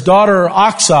up to her, his daughter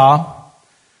Aksah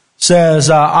says,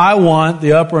 I want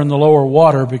the upper and the lower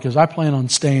water because I plan on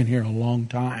staying here a long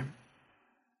time.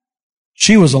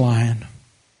 She was a lion.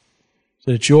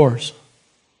 Said, it's yours.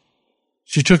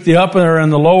 She took the upper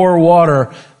and the lower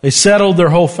water. They settled their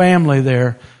whole family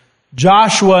there.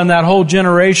 Joshua and that whole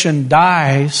generation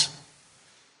dies.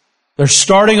 They're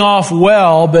starting off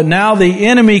well, but now the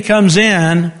enemy comes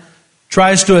in,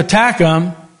 tries to attack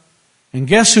them. And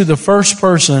guess who the first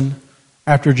person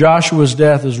after Joshua's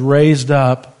death is raised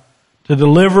up to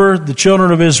deliver the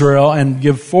children of Israel and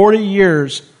give 40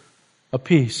 years of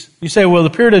peace? You say, well, the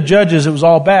period of Judges, it was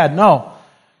all bad. No.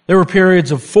 There were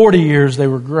periods of 40 years, they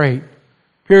were great.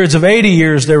 Periods of 80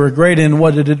 years, they were great. And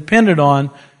what it depended on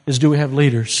is, do we have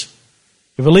leaders?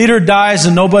 If a leader dies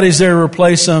and nobody's there to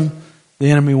replace them, the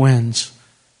enemy wins.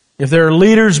 If there are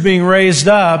leaders being raised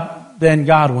up, then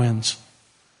God wins.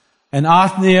 And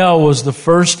Othniel was the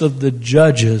first of the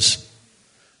judges,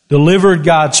 delivered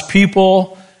God's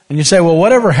people. And you say, well,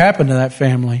 whatever happened to that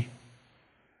family?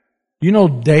 You know,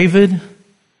 David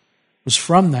was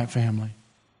from that family.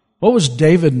 What was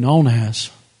David known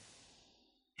as?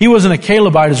 He wasn't a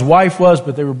Calebite, his wife was,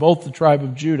 but they were both the tribe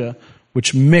of Judah,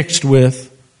 which mixed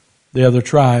with the other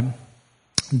tribe.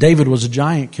 David was a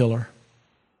giant killer.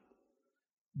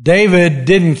 David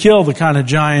didn't kill the kind of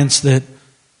giants that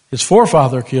his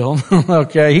forefather killed.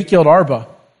 Okay, he killed Arba.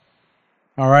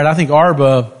 All right, I think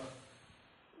Arba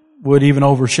would even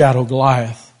overshadow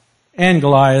Goliath. And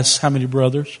Goliath, how many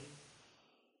brothers?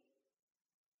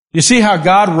 You see how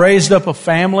God raised up a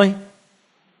family?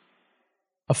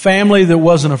 A family that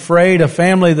wasn't afraid, a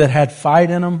family that had fight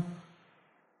in them.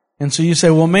 And so you say,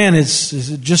 well, man, is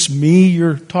it just me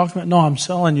you're talking about? No, I'm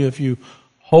telling you, if you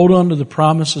hold on to the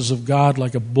promises of God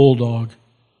like a bulldog,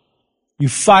 you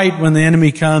fight when the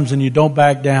enemy comes and you don't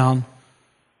back down.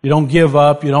 You don't give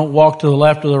up. You don't walk to the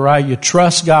left or the right. You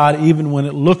trust God even when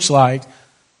it looks like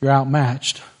you're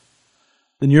outmatched.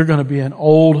 Then you're going to be an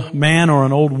old man or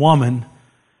an old woman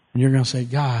and you're going to say,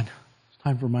 God, it's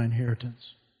time for my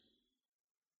inheritance.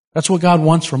 That's what God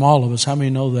wants from all of us. How many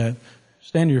know that?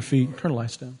 Stand to your feet. Turn the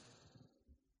lights down.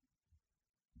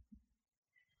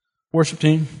 Worship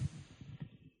team.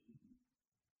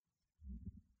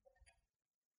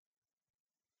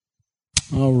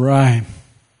 All right.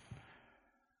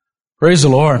 Praise the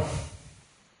Lord.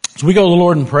 As we go to the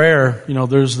Lord in prayer, you know,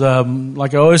 there's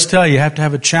like I always tell you, you have to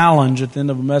have a challenge at the end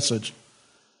of a message.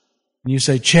 And you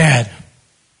say, Chad,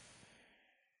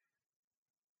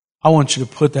 I want you to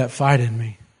put that fight in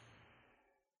me.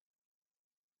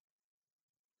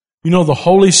 You know the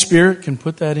Holy Spirit can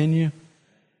put that in you?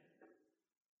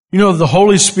 You know the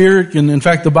Holy Spirit can, in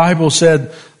fact the Bible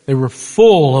said they were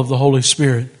full of the Holy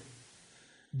Spirit.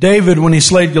 David, when he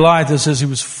slayed Goliath, it says he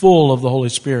was full of the Holy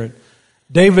Spirit.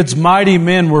 David's mighty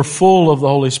men were full of the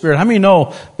Holy Spirit. How many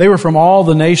know they were from all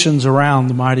the nations around,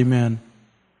 the mighty men?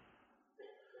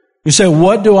 You say,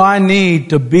 what do I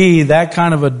need to be that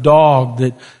kind of a dog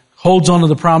that holds on to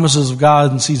the promises of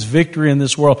God and sees victory in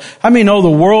this world? How many know the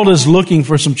world is looking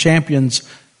for some champions,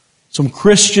 some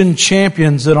Christian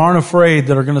champions that aren't afraid,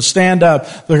 that are going to stand up,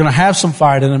 that are going to have some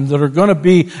fight in them, that are going to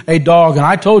be a dog? And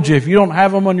I told you, if you don't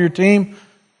have them on your team,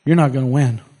 you're not going to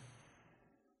win.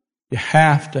 You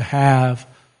have to have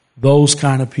those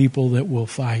kind of people that will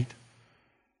fight.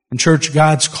 In church,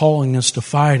 God's calling us to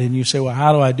fight. And you say, well,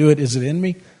 how do I do it? Is it in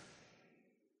me?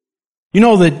 You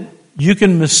know that you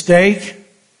can mistake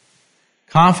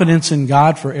confidence in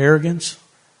God for arrogance?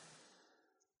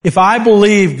 If I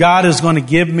believe God is going to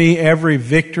give me every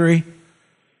victory,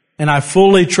 and I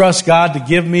fully trust God to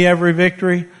give me every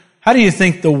victory, how do you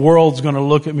think the world's going to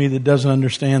look at me that doesn't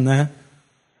understand that?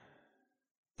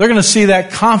 They're going to see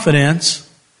that confidence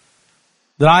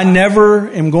that I never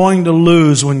am going to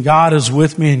lose when God is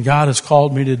with me and God has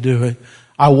called me to do it.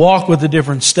 I walk with a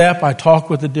different step. I talk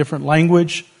with a different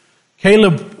language.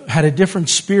 Caleb had a different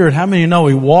spirit. How many know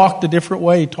he walked a different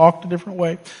way? He talked a different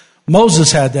way.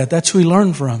 Moses had that. That's who he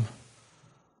learned from.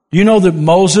 Do you know that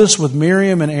Moses with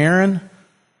Miriam and Aaron,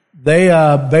 they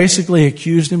basically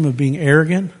accused him of being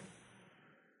arrogant?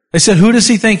 They said, who does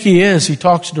he think he is? He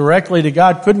talks directly to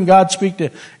God. Couldn't God speak to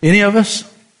any of us?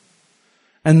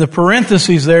 And the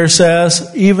parentheses there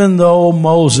says, even though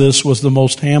Moses was the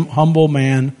most humble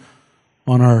man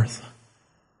on earth.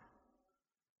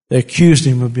 They accused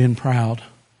him of being proud.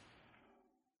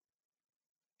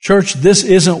 Church, this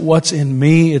isn't what's in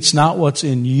me. It's not what's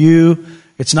in you.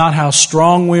 It's not how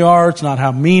strong we are. It's not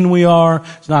how mean we are.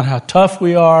 It's not how tough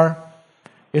we are.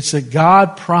 It's that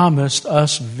God promised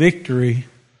us victory.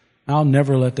 I'll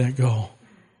never let that go.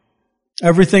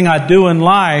 Everything I do in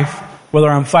life, whether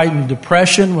I'm fighting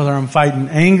depression, whether I'm fighting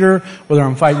anger, whether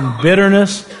I'm fighting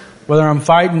bitterness, whether I'm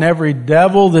fighting every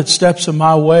devil that steps in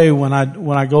my way when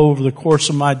I go over the course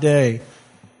of my day,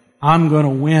 I'm going to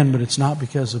win, but it's not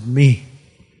because of me.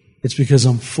 It's because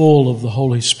I'm full of the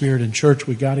Holy Spirit. In church,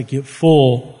 we got to get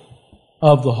full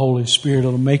of the Holy Spirit.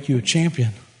 It'll make you a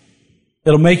champion.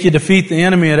 It'll make you defeat the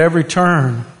enemy at every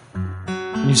turn.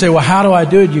 And you say, well, how do I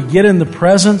do it? You get in the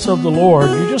presence of the Lord.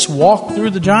 You just walk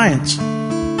through the giants.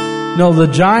 No, the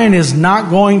giant is not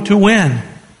going to win.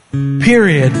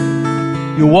 Period.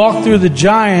 You walk through the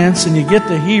giants and you get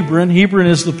to Hebron. Hebron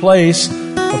is the place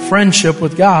of friendship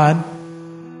with God.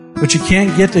 But you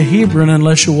can't get to Hebron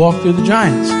unless you walk through the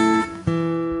giants.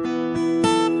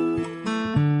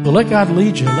 So let God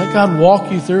lead you. Let God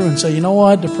walk you through and say, you know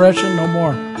what? Depression, no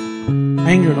more.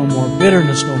 Anger, no more.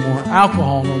 Bitterness, no more.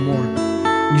 Alcohol, no more.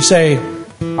 And you say,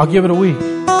 I'll give it a week.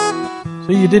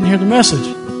 See, you didn't hear the message.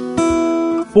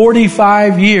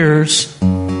 45 years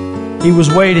he was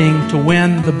waiting to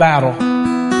win the battle.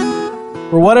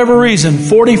 For whatever reason,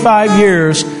 45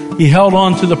 years he held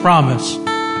on to the promise.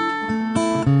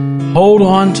 Hold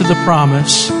on to the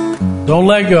promise. Don't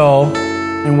let go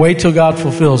and wait till God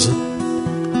fulfills it.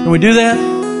 Can we do that?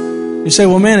 You say,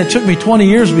 well, man, it took me 20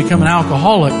 years to become an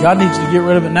alcoholic. God needs to get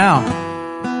rid of it now.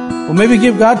 Well, maybe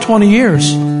give God 20 years.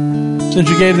 Since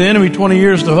you gave the enemy 20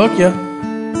 years to hook you.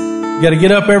 You got to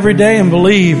get up every day and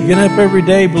believe. Get up every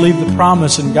day, believe the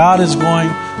promise, and God is going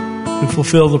to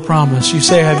fulfill the promise. You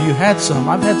say, have you had some?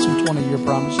 I've had some 20-year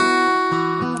promises.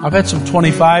 I've had some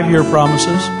 25-year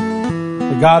promises.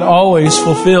 But God always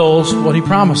fulfills what He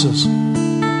promises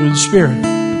through the Spirit.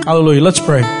 Hallelujah. Let's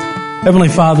pray. Heavenly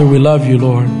Father, we love you,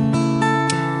 Lord.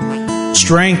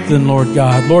 Strengthen, Lord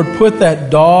God. Lord, put that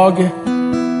dog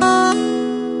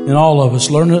in all of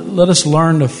us. Let us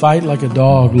learn to fight like a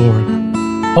dog, Lord,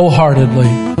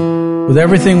 wholeheartedly, with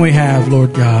everything we have,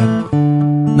 Lord God.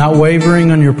 Not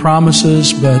wavering on your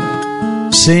promises, but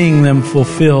seeing them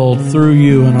fulfilled through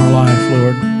you in our life,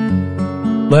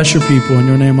 Lord. Bless your people. In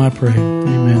your name I pray.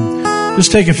 Amen.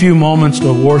 Just take a few moments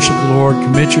to worship the Lord.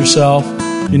 Commit yourself.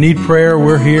 If you need prayer,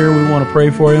 we're here. We want to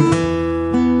pray for you.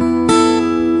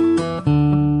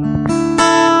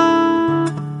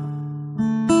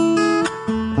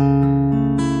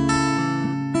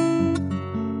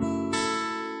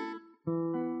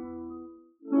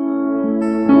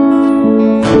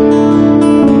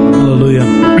 Hallelujah.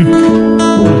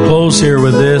 We'll close here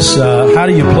with this. How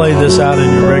do you play this out in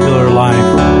your regular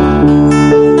life?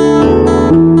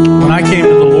 When I came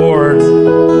to the Lord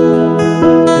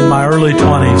in my early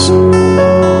 20s,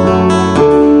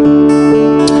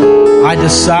 I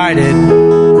decided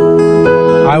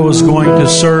I was going to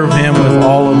serve Him with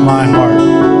all of my heart.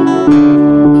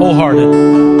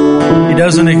 Wholehearted. He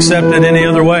doesn't accept it any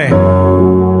other way.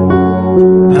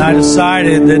 And I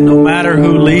decided that no matter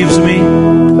who leaves me,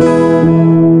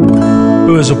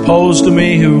 who is opposed to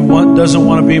me, who doesn't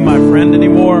want to be my friend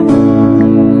anymore,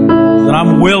 that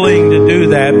I'm willing to do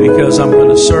that because I'm going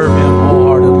to serve Him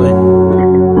wholeheartedly.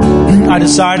 I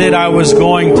decided I was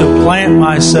going to plant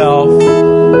myself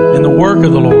in the work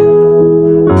of the Lord.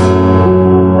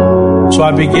 So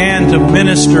I began to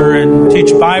minister and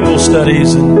teach Bible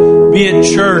studies and be at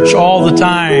church all the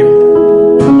time,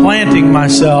 planting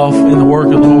myself in the work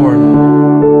of the Lord.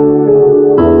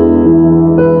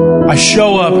 I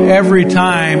show up every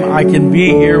time I can be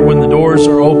here when the doors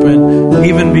are open,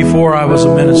 even before I was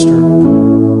a minister.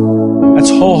 That's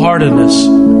wholeheartedness.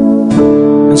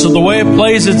 And so the way it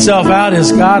plays itself out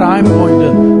is, God, I'm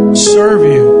going to serve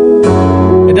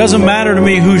you. It doesn't matter to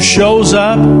me who shows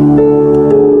up.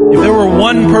 If there were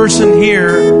one person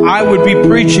here, I would be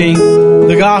preaching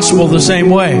the gospel the same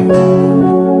way.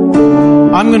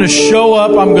 I'm going to show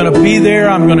up. I'm going to be there.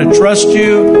 I'm going to trust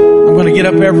you. I'm going to get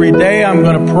up every day. I'm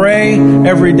going to pray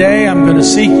every day. I'm going to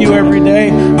seek you every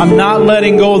day. I'm not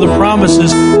letting go of the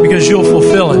promises because you'll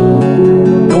fulfill it.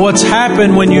 And what's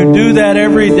happened when you do that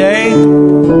every day,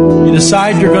 you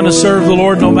decide you're going to serve the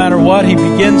Lord no matter what, He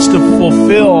begins to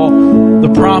fulfill the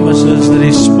promises that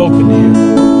He's spoken to you.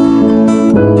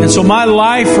 And so my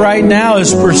life right now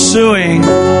is pursuing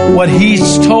what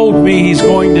He's told me He's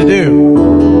going to do.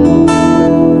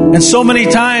 And so many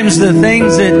times the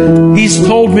things that He's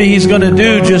told me He's going to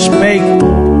do just make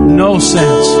no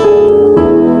sense.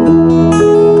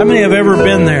 How many have ever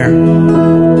been there?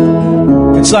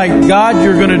 It's like, God,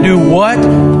 you're going to do what?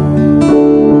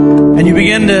 And you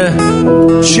begin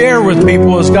to share with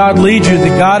people as God leads you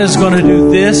that God is going to do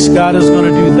this, God is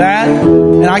going to do that.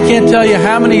 And I can't tell you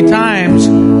how many times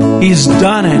He's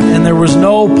done it and there was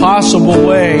no possible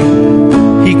way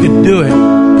He could do it.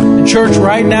 And church,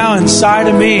 right now inside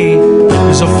of me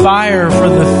is a fire for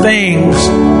the things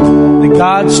that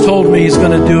God's told me He's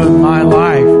going to do in my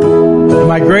life. And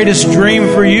my greatest dream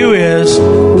for you is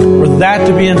for that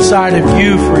to be inside of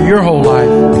you for your whole life.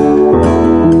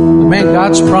 Man,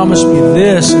 God's promised me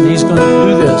this and He's going to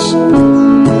do this.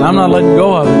 And I'm not letting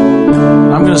go of it.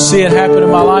 I'm going to see it happen in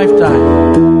my lifetime.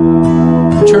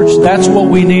 And church, that's what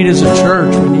we need as a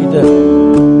church. We need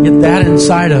to get that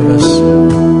inside of us.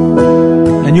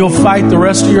 And you'll fight the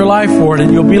rest of your life for it.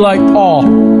 And you'll be like Paul.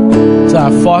 So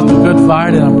I fought the good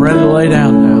fight and I'm ready to lay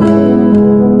down now.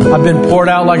 I've been poured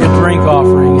out like a drink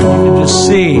offering. And you can just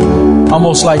see,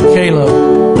 almost like Caleb.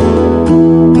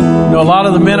 You know, a lot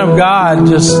of the men of God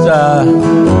just, I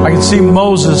can see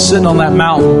Moses sitting on that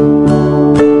mountain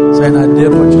saying, I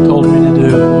did what you told me to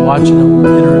do, and watching him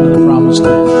enter into the promised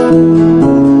land.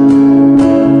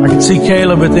 I can see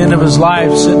Caleb at the end of his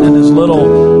life sitting in his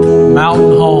little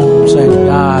mountain home saying,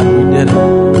 God, we did it.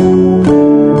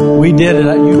 We did it.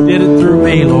 You did it through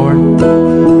me, Lord.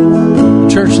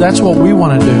 Church, that's what we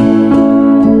want to do.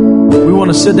 We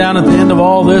want to sit down at the end of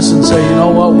all this and say, you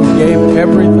know what? We gave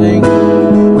everything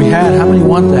we had. How many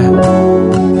want that?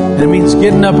 And it means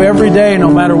getting up every day, no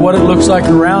matter what it looks like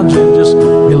around you, and just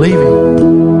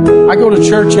believing. I go to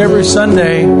church every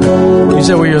Sunday. You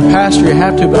say, well, you're the pastor, you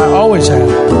have to, but I always have.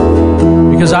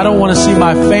 Because I don't want to see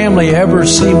my family ever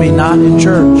see me not in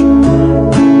church.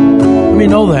 Let me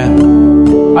know that.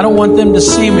 I don't want them to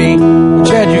see me.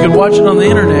 Chad, you could watch it on the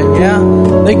internet. Yeah,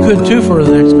 they could too for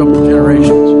the next couple of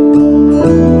generations.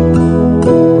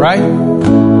 Right?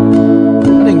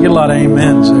 I didn't get a lot of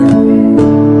amens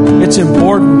there. It's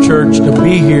important, church, to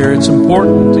be here. It's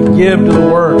important to give to the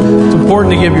Word. It's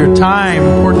important to give your time,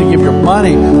 important to give your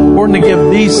money, important to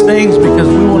give these things because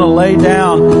we want to lay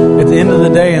down at the end of the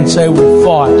day and say we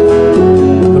fought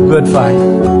a good fight.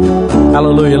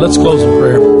 Hallelujah. Let's close in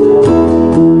prayer.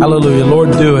 Hallelujah.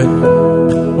 Lord, do it.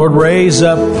 Lord, raise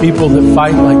up people that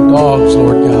fight like dogs,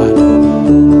 Lord God.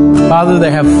 Father,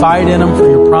 they have fight in them for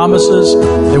your promises.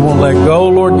 They won't let go,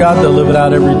 Lord God. They'll live it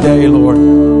out every day, Lord.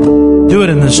 Do it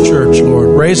in this church,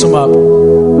 Lord. Raise them up.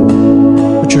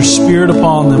 Put your Spirit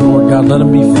upon them, Lord God. Let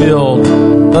them be filled.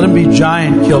 Let them be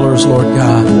giant killers, Lord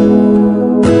God.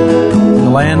 In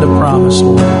the land of promise,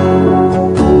 Lord.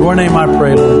 In your name I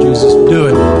pray, Lord Jesus. Do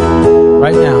it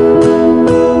right now.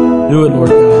 Do it, Lord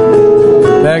God.